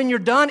gospel? And when you're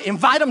done,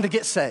 invite them to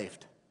get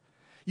saved.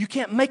 You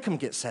can't make them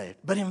get saved,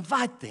 but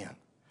invite them.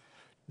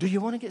 Do you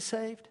want to get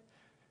saved?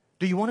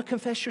 Do you want to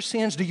confess your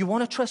sins? Do you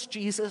want to trust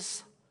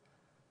Jesus?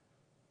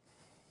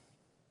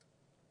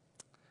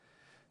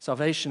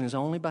 Salvation is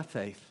only by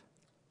faith.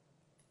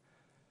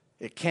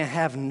 It can't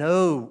have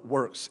no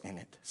works in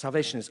it.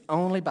 Salvation is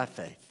only by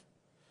faith.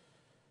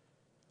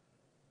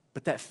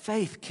 But that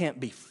faith can't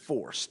be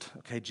forced.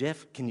 Okay,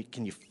 Jeff,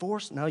 can you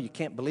force? No, you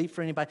can't believe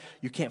for anybody.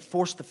 You can't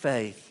force the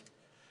faith.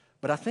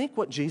 But I think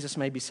what Jesus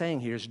may be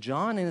saying here is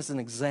John is an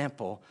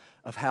example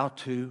of how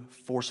to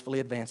forcefully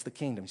advance the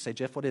kingdom. You say,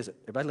 Jeff, what is it?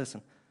 Everybody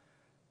listen.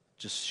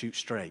 Just shoot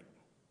straight.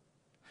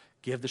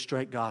 Give the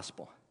straight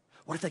gospel.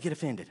 What if they get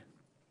offended?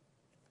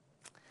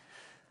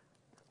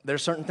 There are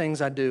certain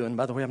things I do, and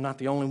by the way, I'm not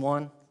the only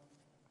one.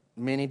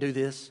 Many do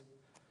this.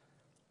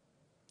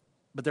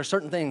 But there are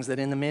certain things that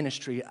in the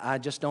ministry I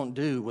just don't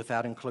do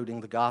without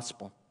including the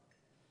gospel.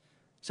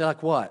 Say,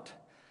 like what?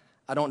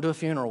 I don't do a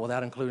funeral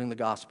without including the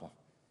gospel.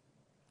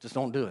 Just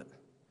don't do it.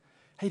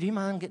 Hey, do you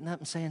mind getting up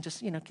and saying,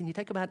 can you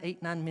take about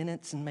 8-9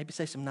 minutes and maybe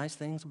say some nice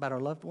things about our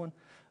loved one?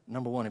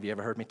 Number one, have you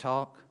ever heard me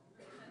talk?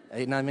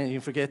 8-9 minutes, you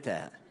can forget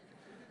that.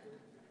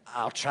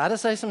 I'll try to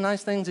say some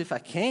nice things if I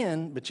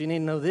can, but you need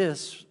to know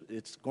this.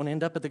 It's going to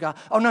end up at the God.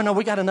 Oh, no,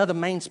 we got another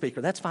main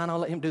speaker. That's fine. I'll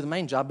let him do the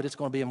main job, but it's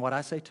going to be in what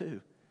I say too.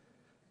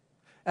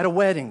 At a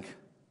wedding,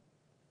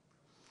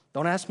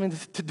 don't ask me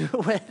to do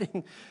a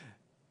wedding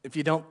if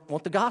you don't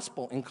want the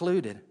gospel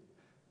included.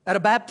 At a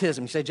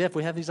baptism, you say, Jeff,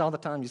 we have these all the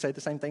time. You say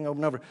the same thing over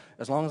and over.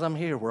 As long as I'm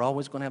here, we're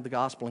always going to have the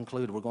gospel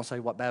included. We're going to say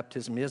what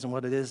baptism is and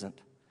what it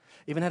isn't.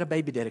 Even at a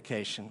baby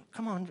dedication.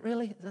 Come on,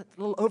 really? That's a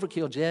little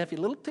overkill, Jeff. You're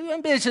a little too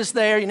ambitious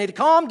there. You need to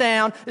calm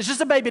down. It's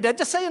just a baby dedication.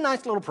 Just say a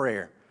nice little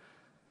prayer.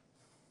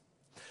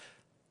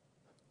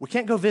 We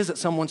can't go visit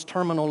someone's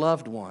terminal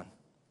loved one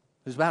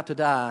who's about to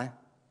die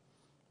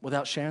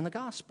without sharing the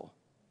gospel.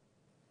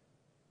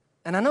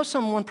 And I know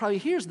someone probably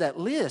hears that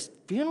list.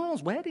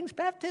 Funerals, weddings,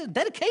 baptism,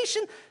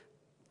 dedication.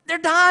 They're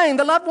dying.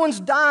 The loved one's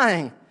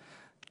dying.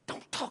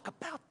 Don't talk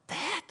about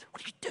that.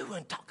 What are you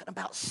doing? Talking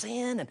about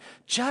sin and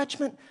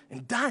judgment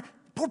and dying.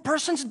 Poor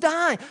person's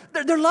dying.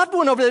 Their loved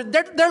one over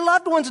there, their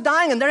loved one's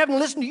dying, and they're having to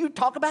listen to you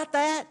talk about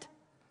that.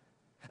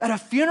 At a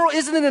funeral,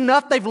 isn't it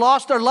enough they've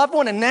lost their loved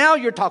one, and now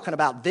you're talking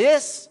about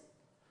this?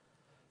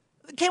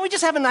 Can't we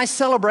just have a nice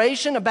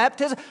celebration, a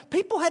baptism?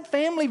 People had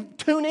family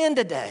tune in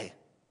today.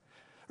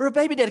 Or a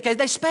baby dedication.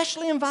 They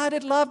specially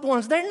invited loved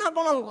ones. They're not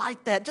going to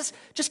like that.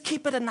 Just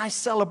keep it a nice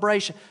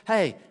celebration.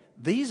 Hey,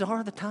 these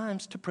are the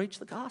times to preach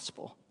the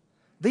gospel.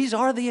 These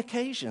are the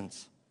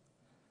occasions.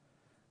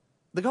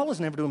 The goal is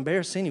never to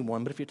embarrass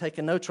anyone, but if you're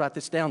taking notes, write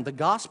this down. The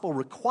gospel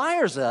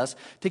requires us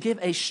to give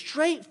a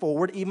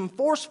straightforward, even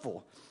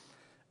forceful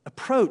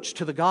approach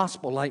to the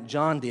gospel like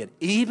John did,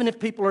 even if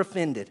people are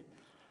offended.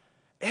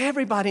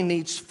 Everybody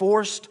needs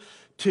forced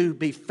to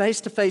be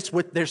face-to-face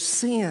with their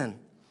sin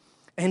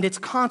and its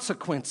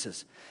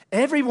consequences.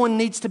 Everyone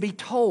needs to be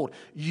told,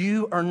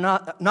 you are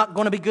not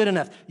going to be good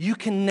enough. You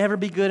can never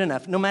be good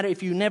enough. No matter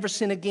if you never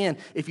sin again,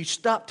 if you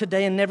stop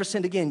today and never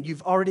sin again,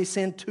 you've already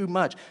sinned too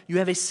much. You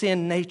have a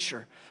sin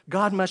nature.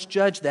 God must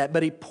judge that,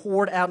 but He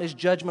poured out His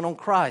judgment on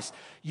Christ.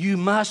 You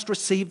must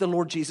receive the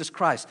Lord Jesus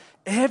Christ.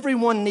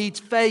 Everyone needs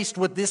faced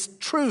with this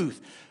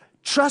truth.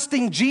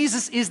 Trusting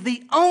Jesus is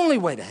the only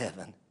way to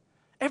heaven.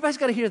 Everybody's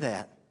got to hear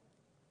that.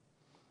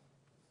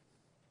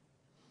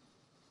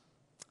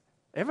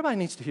 Everybody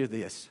needs to hear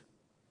this.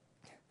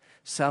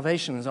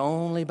 Salvation is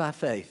only by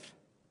faith.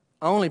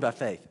 Only by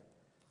faith.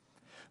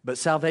 But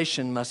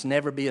salvation must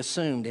never be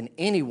assumed in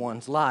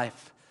anyone's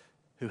life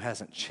who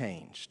hasn't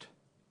changed.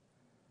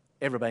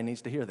 Everybody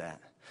needs to hear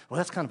that. Well,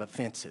 that's kind of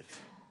offensive.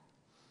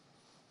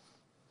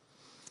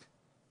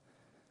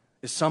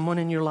 is someone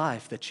in your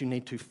life that you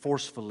need to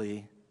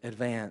forcefully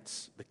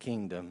advance the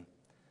kingdom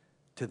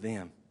to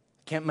them.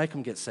 Can't make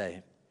them get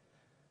saved,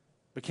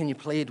 but can you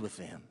plead with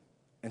them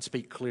and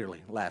speak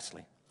clearly?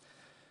 Lastly,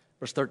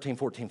 verse 13,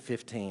 14,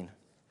 15.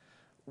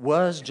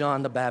 Was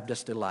John the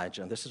Baptist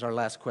Elijah? This is our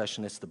last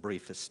question. It's the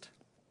briefest.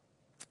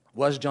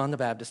 Was John the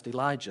Baptist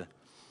Elijah?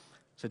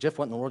 So, Jeff,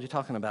 what in the world are you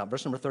talking about?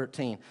 Verse number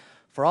 13.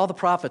 For all the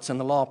prophets in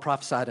the law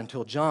prophesied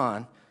until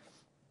John.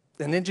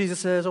 And then Jesus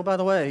says, oh, by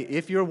the way,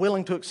 if you're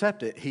willing to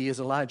accept it, he is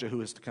Elijah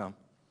who is to come.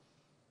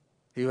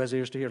 He who has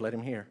ears to hear, let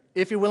him hear.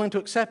 If you're willing to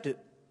accept it,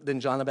 then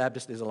John the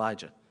Baptist is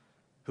Elijah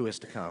who is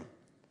to come.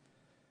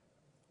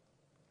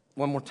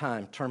 One more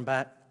time, turn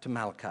back to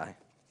Malachi.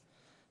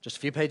 Just a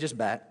few pages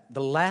back,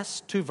 the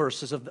last two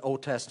verses of the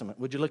Old Testament.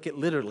 Would you look at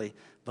literally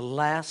the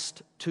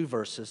last two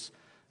verses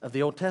of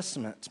the Old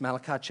Testament? It's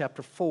Malachi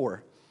chapter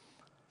 4.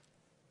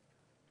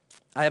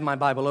 I have my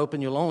Bible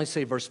open. You'll only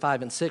see verse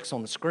 5 and 6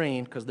 on the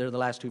screen because they're the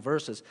last two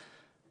verses.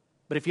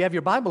 But if you have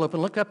your Bible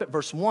open, look up at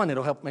verse 1.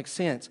 It'll help make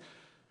sense.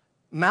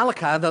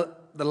 Malachi,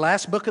 the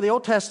last book of the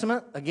Old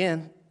Testament,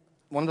 again,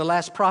 one of the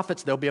last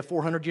prophets. There'll be a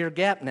 400-year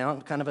gap now,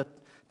 kind of a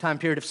time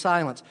period of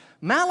silence.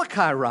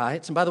 Malachi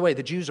writes, and by the way,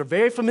 the Jews are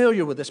very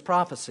familiar with this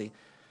prophecy.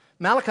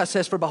 Malachi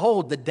says, for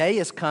behold, the day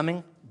is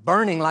coming,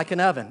 burning like an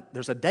oven.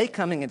 There's a day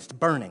coming and it's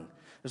burning.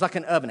 There's like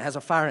an oven, it has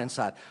a fire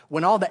inside.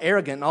 When all the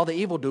arrogant and all the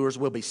evildoers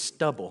will be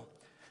stubble.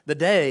 The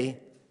day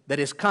that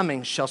is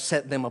coming shall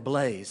set them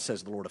ablaze,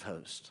 says the Lord of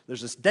hosts.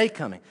 There's this day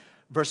coming.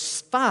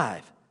 Verse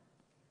 5,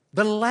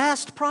 the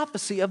last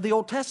prophecy of the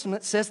Old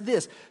Testament says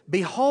this,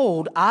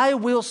 behold, I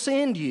will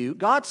send you,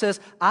 God says,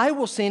 I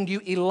will send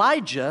you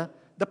Elijah,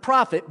 the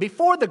prophet,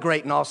 before the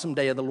great and awesome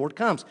day of the Lord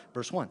comes.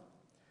 Verse 1.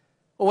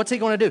 Well, what's he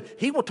going to do?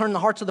 He will turn the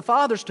hearts of the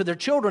fathers to their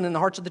children and the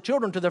hearts of the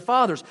children to their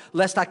fathers,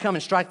 lest I come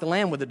and strike the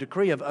land with a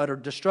decree of utter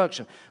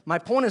destruction. My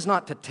point is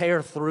not to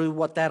tear through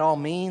what that all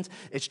means.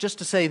 It's just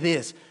to say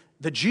this.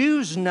 The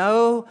Jews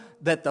know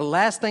that the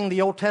last thing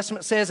the Old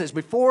Testament says is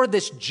before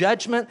this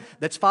judgment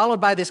that's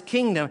followed by this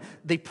kingdom,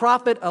 the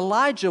prophet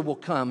Elijah will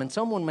come. And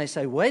someone may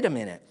say, wait a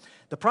minute.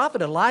 The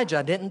prophet Elijah,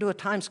 I didn't do a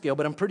time scale,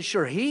 but I'm pretty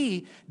sure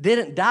he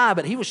didn't die,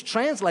 but he was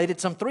translated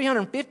some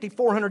 350,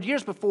 400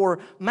 years before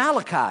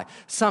Malachi,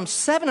 some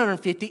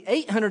 750,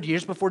 800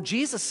 years before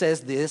Jesus says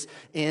this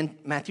in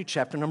Matthew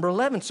chapter number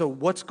 11. So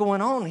what's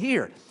going on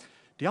here?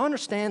 Do you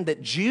understand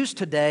that Jews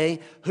today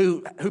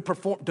who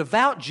perform,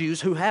 devout Jews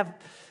who have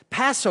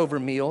Passover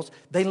meals,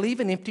 they leave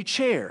an empty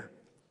chair.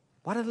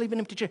 Why do they leave an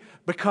empty chair?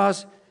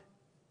 Because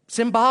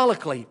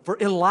symbolically, for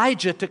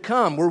Elijah to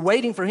come. We're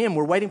waiting for him.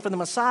 We're waiting for the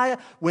Messiah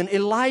when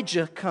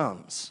Elijah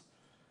comes.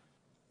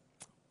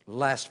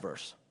 Last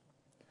verse.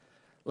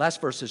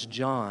 Last verse is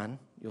John.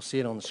 You'll see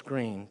it on the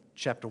screen.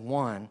 Chapter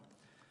 1,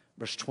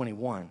 verse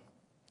 21.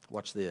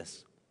 Watch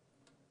this.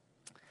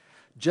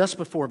 Just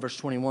before verse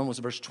 21 was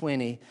verse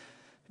 20.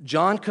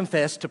 John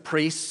confessed to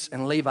priests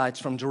and Levites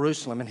from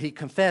Jerusalem. And he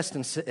confessed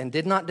and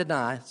did not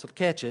deny. So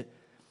catch it.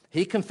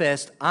 He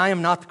confessed, I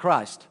am not the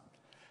Christ.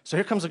 So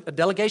here comes a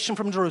delegation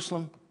from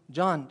Jerusalem.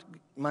 John,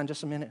 mind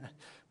just a minute?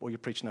 Boy, you're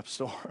preaching up a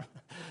storm.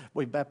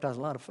 We've baptized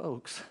a lot of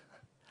folks.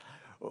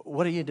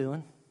 What are you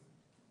doing?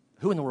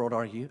 Who in the world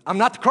are you? I'm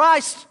not the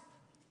Christ.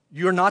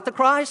 You're not the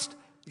Christ?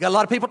 You got a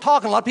lot of people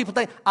talking. A lot of people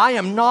think, I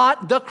am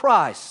not the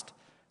Christ.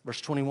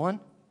 Verse 21.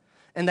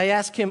 And they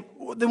ask him,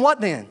 then what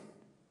then?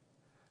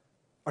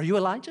 Are you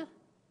Elijah?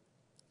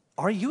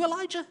 Are you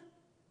Elijah?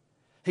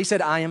 He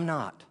said, I am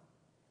not.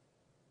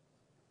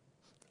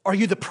 Are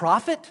you the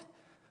prophet?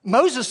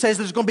 Moses says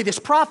there's going to be this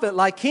prophet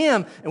like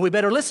him, and we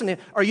better listen to him.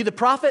 Are you the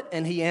prophet?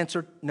 And he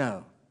answered,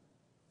 no.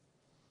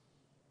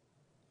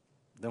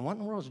 Then what in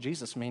the world does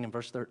Jesus mean in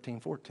verse 13,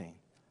 14?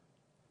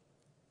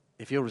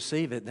 If you'll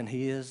receive it, then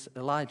he is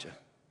Elijah.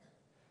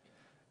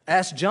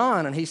 Ask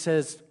John, and he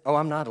says, oh,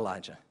 I'm not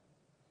Elijah.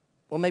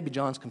 Well, maybe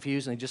John's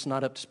confused, and he's just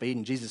not up to speed,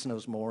 and Jesus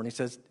knows more, and he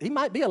says, he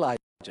might be Elijah.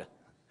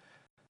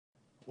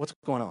 What's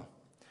going on?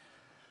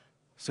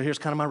 So here's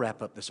kind of my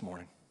wrap-up this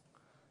morning.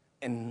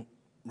 And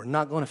we're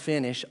not going to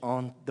finish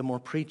on the more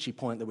preachy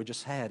point that we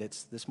just had.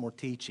 It's this more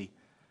teachy.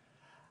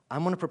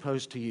 I'm going to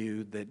propose to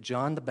you that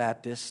John the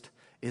Baptist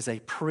is a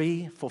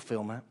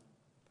pre-fulfillment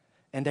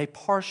and a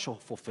partial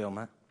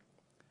fulfillment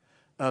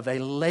of a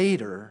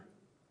later,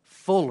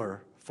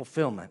 fuller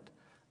fulfillment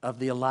of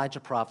the Elijah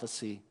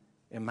prophecy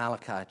in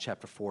Malachi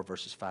chapter 4,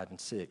 verses 5 and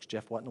 6.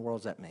 Jeff, what in the world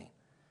does that mean?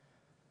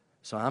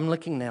 So I'm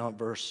looking now at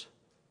verse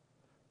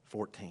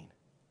 14.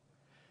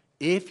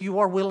 If you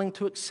are willing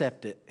to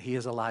accept it, he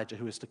is Elijah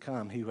who is to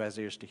come. He who has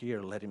ears to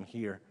hear, let him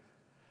hear.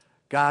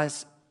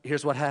 Guys,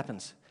 here's what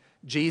happens.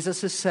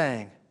 Jesus is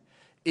saying,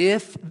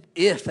 if,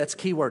 that's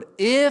key word,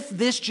 if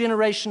this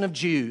generation of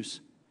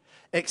Jews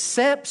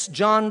accepts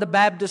John the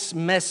Baptist's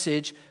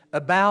message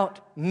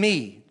about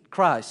me,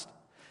 Christ,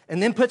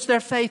 and then puts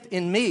their faith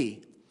in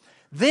me,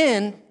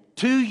 then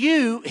to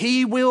you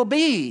he will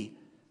be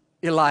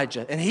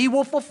Elijah, and he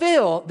will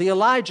fulfill the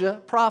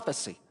Elijah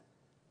prophecy.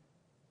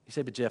 You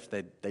say, but Jeff,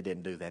 they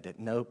didn't do that.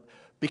 Nope.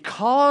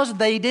 because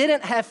they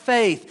didn't have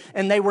faith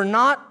and they were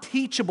not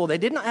teachable, they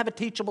did not have a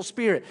teachable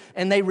spirit,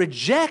 and they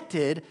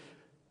rejected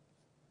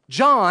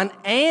John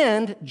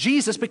and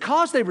Jesus.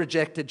 Because they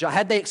rejected John,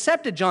 had they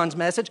accepted John's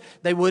message,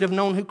 they would have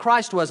known who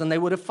Christ was and they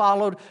would have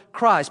followed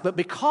Christ. But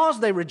because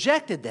they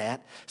rejected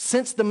that,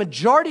 since the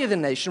majority of the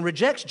nation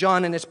rejects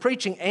John and his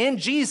preaching and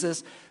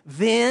Jesus,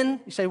 then,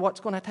 you say, what's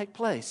going to take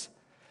place?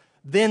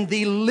 Then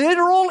the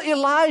literal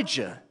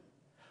Elijah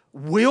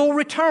will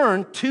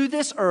return to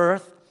this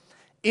earth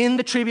in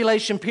the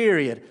tribulation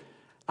period.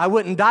 I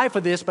wouldn't die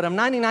for this, but I'm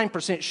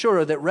 99%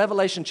 sure that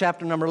Revelation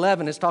chapter number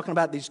 11 is talking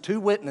about these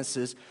two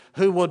witnesses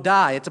who will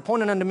die. It's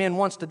appointed unto men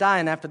once to die,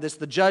 and after this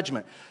the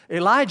judgment.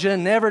 Elijah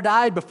never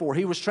died before.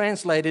 He was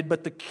translated,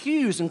 but the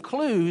cues and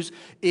clues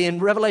in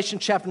Revelation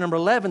chapter number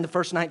 11, the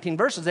first 19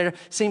 verses there,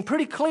 seem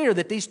pretty clear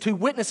that these two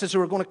witnesses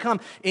who are going to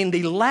come in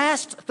the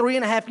last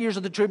 3.5 years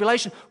of the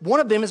tribulation, one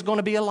of them is going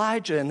to be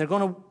Elijah, and they're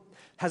going to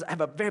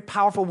have a very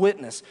powerful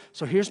witness.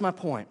 So here's my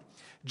point.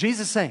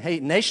 Jesus is saying, hey,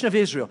 nation of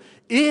Israel,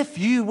 if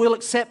you will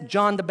accept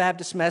John the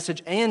Baptist's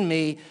message and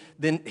me,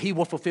 then he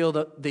will fulfill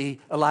the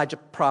Elijah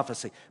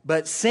prophecy.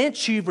 But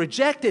since you've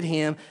rejected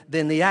him,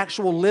 then the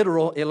actual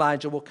literal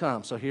Elijah will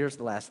come. So here's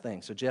the last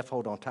thing. So Jeff,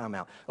 hold on, time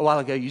out. A while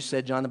ago you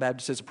said John the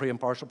Baptist is a pre and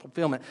partial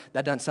fulfillment.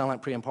 That doesn't sound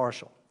like pre and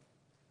partial.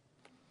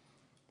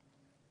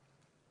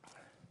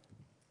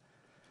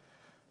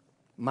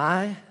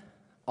 My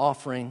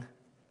offering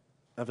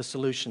of a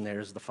solution there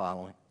is the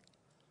following.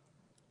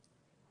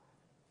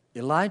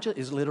 Elijah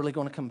is literally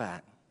going to come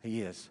back. He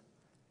is.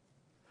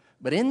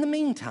 But in the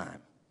meantime,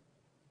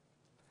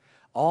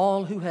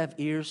 all who have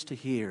ears to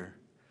hear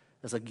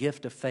is a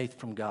gift of faith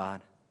from God.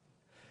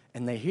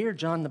 And they hear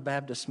John the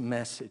Baptist's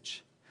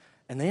message,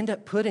 and they end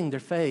up putting their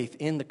faith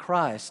in the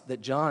Christ that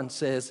John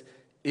says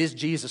is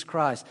Jesus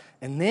Christ.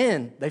 And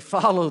then they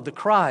follow the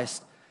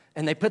Christ,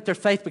 and they put their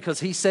faith because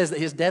he says that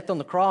his death on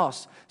the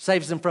cross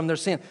saves them from their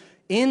sin.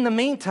 In the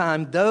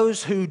meantime,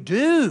 those who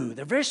do,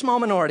 they're a very small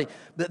minority,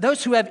 but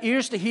those who have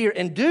ears to hear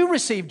and do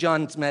receive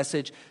John's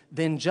message,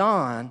 then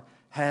John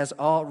has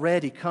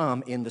already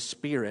come in the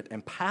spirit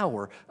and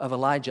power of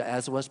Elijah,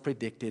 as was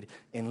predicted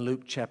in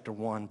Luke chapter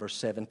 1, verse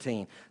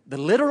 17. The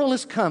literal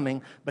is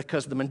coming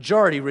because the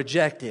majority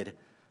rejected.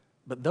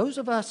 But those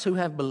of us who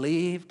have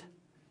believed,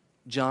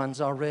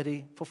 John's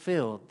already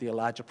fulfilled the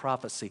Elijah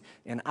prophecy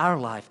in our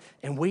life,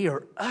 and we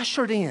are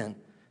ushered in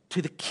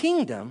to the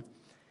kingdom,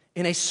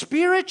 in a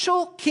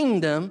spiritual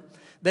kingdom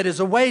that is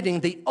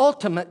awaiting the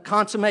ultimate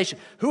consummation.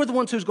 Who are the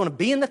ones who's going to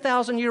be in the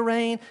 1,000-year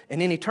reign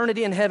and in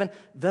eternity in heaven?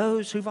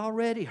 Those who've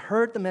already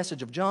heard the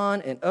message of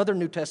John and other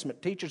New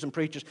Testament teachers and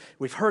preachers.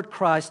 We've heard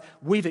Christ.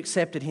 We've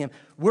accepted him.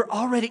 We're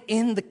already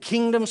in the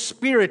kingdom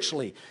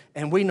spiritually,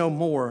 and we know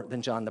more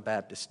than John the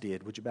Baptist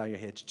did. Would you bow your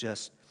heads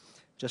just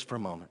for a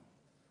moment?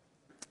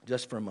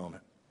 Just for a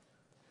moment.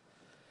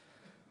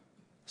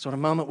 So in a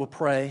moment we'll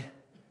pray.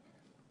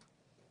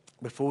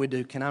 Before we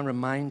do, can I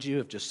remind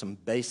you of just some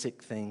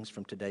basic things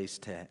from today's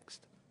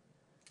text?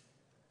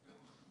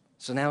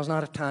 So now is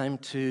not a time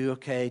to,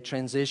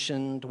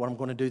 transition to what I'm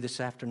going to do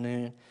this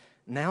afternoon.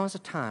 Now is a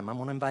time, I'm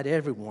going to invite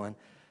everyone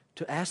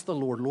to ask the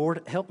Lord,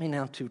 Lord, help me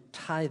now to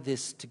tie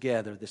this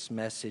together, this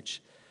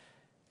message,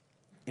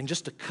 in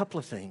just a couple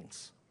of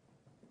things.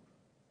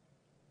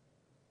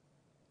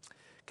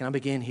 Can I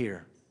begin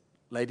here?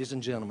 Ladies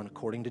and gentlemen,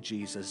 according to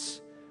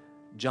Jesus,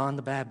 John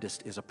the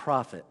Baptist is a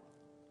prophet.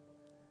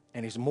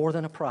 And he's more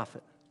than a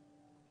prophet.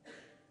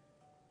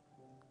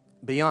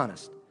 Be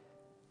honest.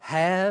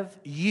 Have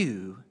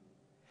you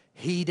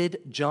heeded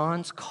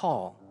John's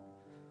call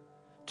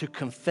to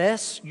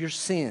confess your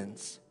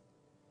sins,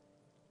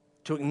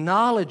 to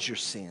acknowledge your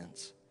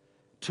sins,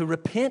 to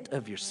repent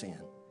of your sin?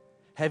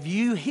 Have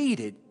you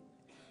heeded?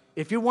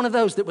 If you're one of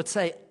those that would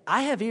say,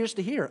 I have ears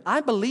to hear,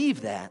 I believe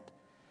that,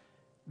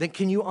 then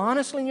can you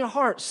honestly in your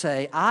heart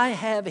say, I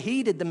have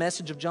heeded the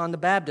message of John the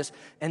Baptist,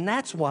 and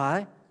that's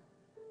why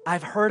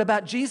I've heard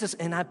about Jesus,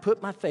 and I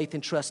put my faith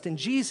and trust in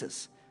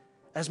Jesus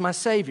as my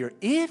Savior.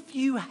 If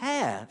you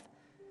have,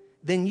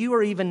 then you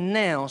are even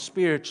now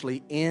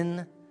spiritually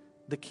in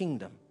the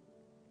kingdom.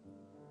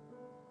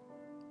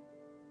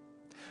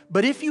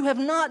 But if you have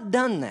not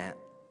done that,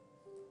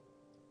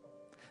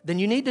 then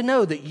you need to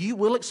know that you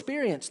will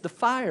experience the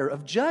fire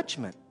of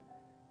judgment.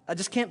 I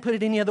just can't put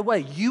it any other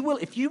way. You will,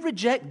 if you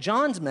reject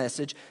John's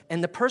message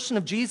and the person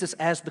of Jesus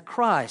as the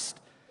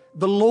Christ,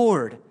 the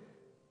Lord,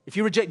 if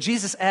you reject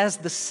Jesus as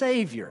the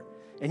Savior,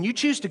 and you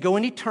choose to go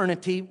in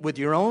eternity with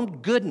your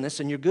own goodness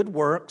and your good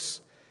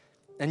works,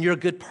 and you're a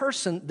good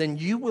person, then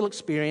you will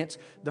experience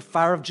the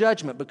fire of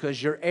judgment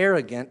because you're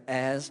arrogant,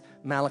 as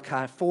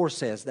Malachi 4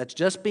 says. That's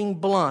just being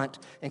blunt,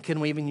 and can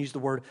we even use the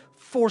word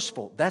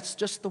forceful? That's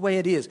just the way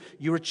it is.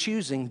 You are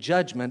choosing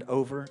judgment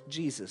over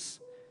Jesus,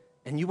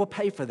 and you will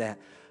pay for that.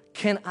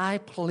 Can I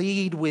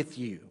plead with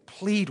you?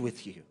 Plead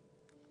with you.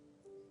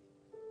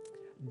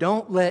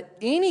 Don't let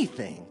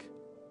anything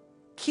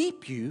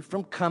keep you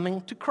from coming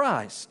to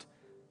Christ.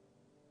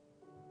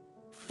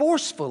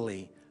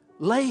 Forcefully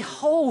lay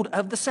hold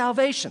of the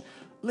salvation.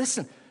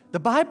 Listen, The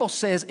Bible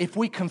says if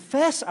we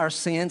confess our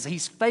sins,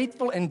 He's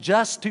faithful and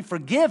just to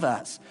forgive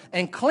us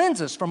and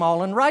cleanse us from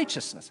all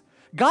unrighteousness.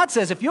 God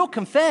says if you'll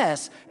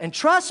confess and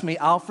trust me,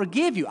 I'll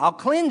forgive you, I'll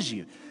cleanse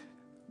you.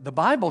 The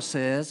Bible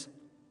says,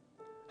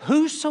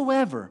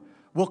 whosoever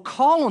will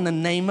call on the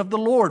name of the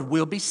Lord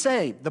will be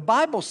saved. The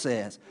Bible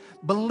says,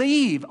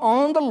 believe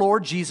on the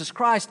Lord Jesus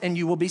Christ and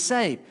you will be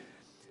saved.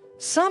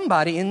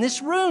 Somebody in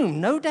this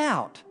room, no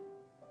doubt.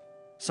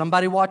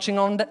 Somebody watching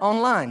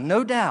online,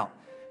 no doubt.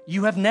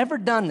 You have never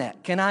done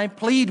that. Can I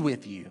plead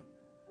with you?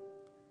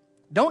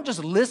 Don't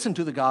just listen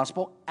to the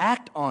gospel,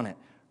 act on it.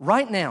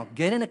 Right now,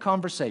 get in a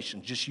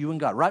conversation, just you and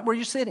God, right where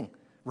you're sitting,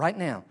 right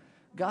now.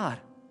 God,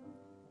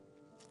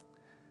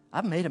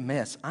 I've made a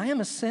mess. I am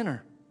a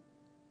sinner.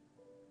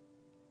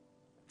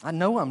 I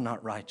know I'm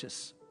not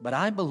righteous, but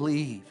I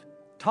believe.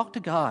 Talk to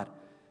God.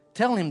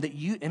 Tell Him that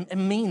you,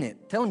 and mean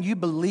it. Tell Him you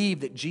believe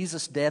that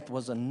Jesus' death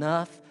was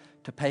enough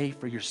to pay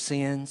for your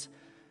sins.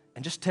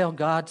 And just tell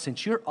God,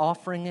 since you're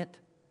offering it,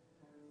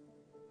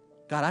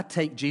 God, I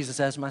take Jesus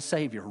as my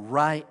Savior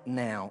right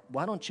now.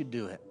 Why don't you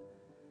do it?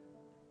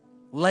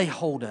 Lay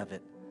hold of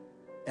it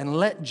and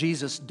let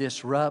Jesus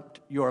disrupt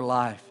your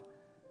life.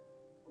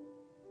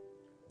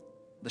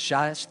 The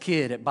shyest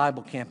kid at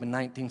Bible camp in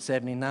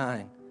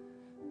 1979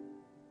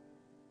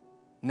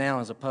 now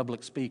is a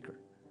public speaker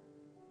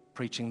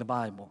preaching the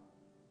Bible.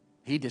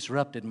 He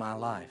disrupted my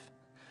life,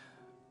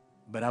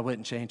 but I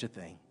wouldn't change a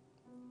thing.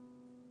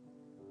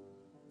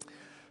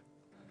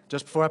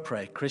 Just before I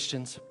pray,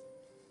 Christians,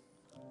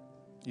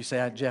 you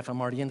say, Jeff,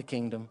 I'm already in the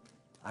kingdom.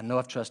 I know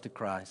I've trusted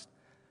Christ.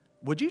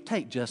 Would you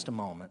take just a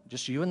moment,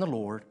 just you and the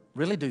Lord,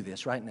 really do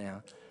this right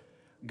now.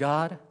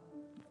 God,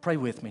 pray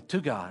with me, to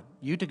God,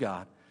 you to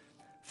God.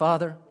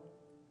 Father,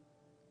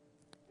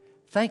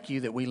 thank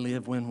you that we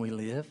live when we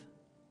live.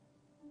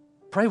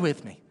 Pray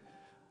with me.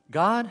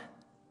 God,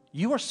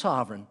 you are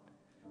sovereign.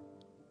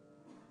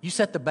 You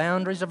set the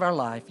boundaries of our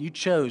life. You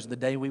chose the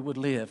day we would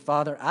live.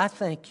 Father, I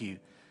thank you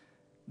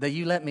that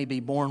you let me be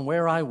born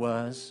where I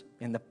was,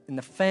 in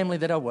the family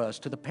that I was,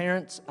 to the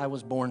parents I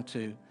was born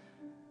to,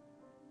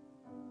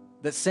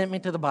 that sent me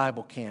to the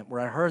Bible camp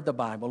where I heard the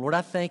Bible. Lord,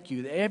 I thank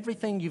you that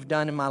everything you've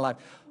done in my life.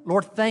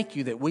 Lord, thank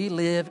you that we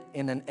live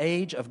in an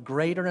age of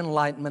greater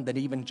enlightenment than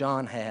even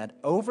John had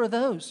over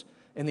those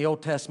in the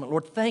Old Testament.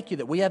 Lord, thank you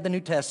that we have the New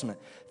Testament.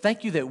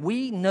 Thank you that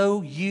we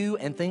know you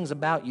and things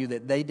about you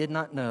that they did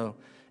not know.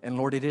 And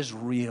Lord, it is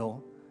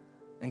real.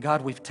 And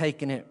God, we've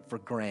taken it for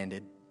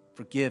granted.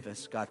 Forgive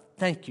us. God,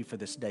 thank you for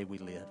this day we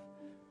live.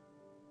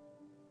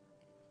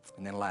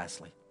 And then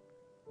lastly,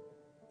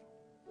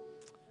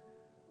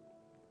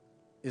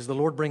 is the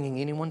Lord bringing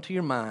anyone to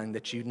your mind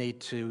that you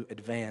need to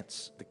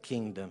advance the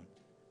kingdom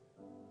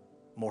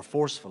more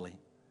forcefully?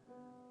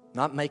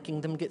 Not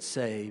making them get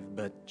saved,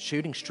 but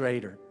shooting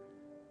straighter.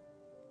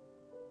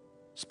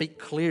 Speak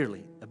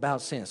clearly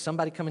about sin.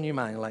 Somebody come in your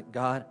mind like,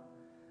 God,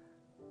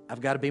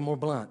 I've got to be more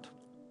blunt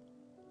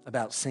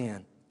about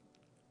sin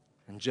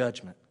and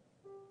judgment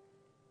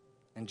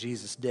and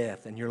Jesus'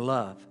 death and your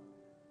love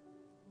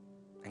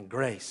and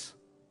grace.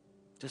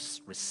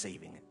 Just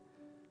receiving it.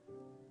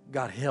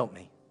 God, help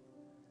me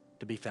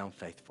to be found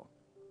faithful.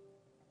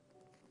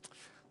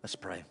 Let's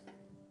pray.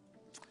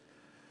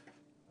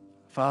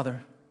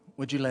 Father,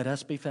 would you let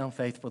us be found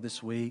faithful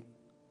this week?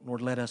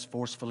 Lord, let us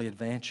forcefully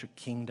advance your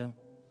kingdom.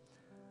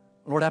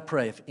 Lord, I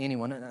pray if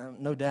anyone,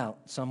 no doubt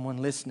someone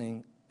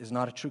listening is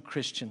not a true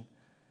Christian,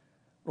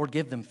 Lord,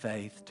 give them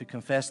faith to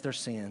confess their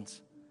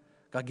sins.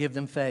 God, give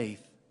them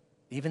faith.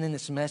 Even in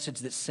this message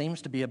that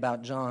seems to be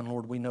about John,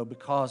 Lord, we know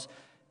because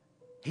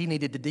he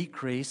needed to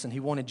decrease and he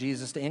wanted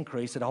Jesus to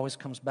increase, it always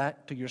comes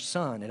back to your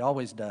Son. It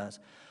always does.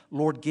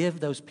 Lord,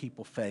 give those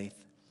people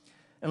faith.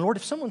 And Lord,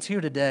 if someone's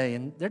here today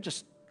and they're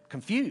just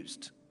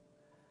confused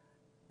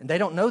and they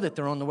don't know that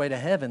they're on the way to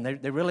heaven,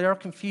 they really are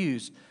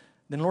confused,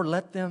 then Lord,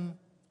 let them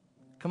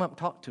come up and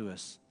talk to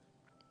us.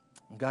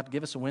 And God,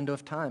 give us a window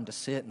of time to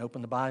sit and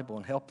open the Bible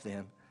and help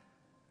them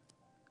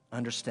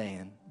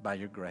understand by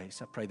your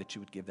grace. I pray that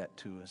you would give that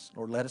to us.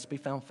 Lord, let us be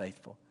found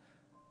faithful.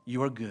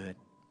 You are good.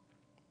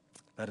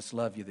 Let us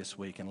love you this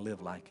week and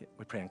live like it.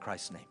 We pray in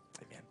Christ's name.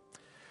 Amen.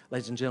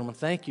 Ladies and gentlemen,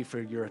 thank you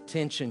for your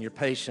attention, your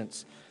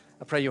patience.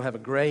 I pray you'll have a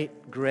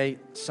great, great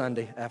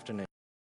Sunday afternoon.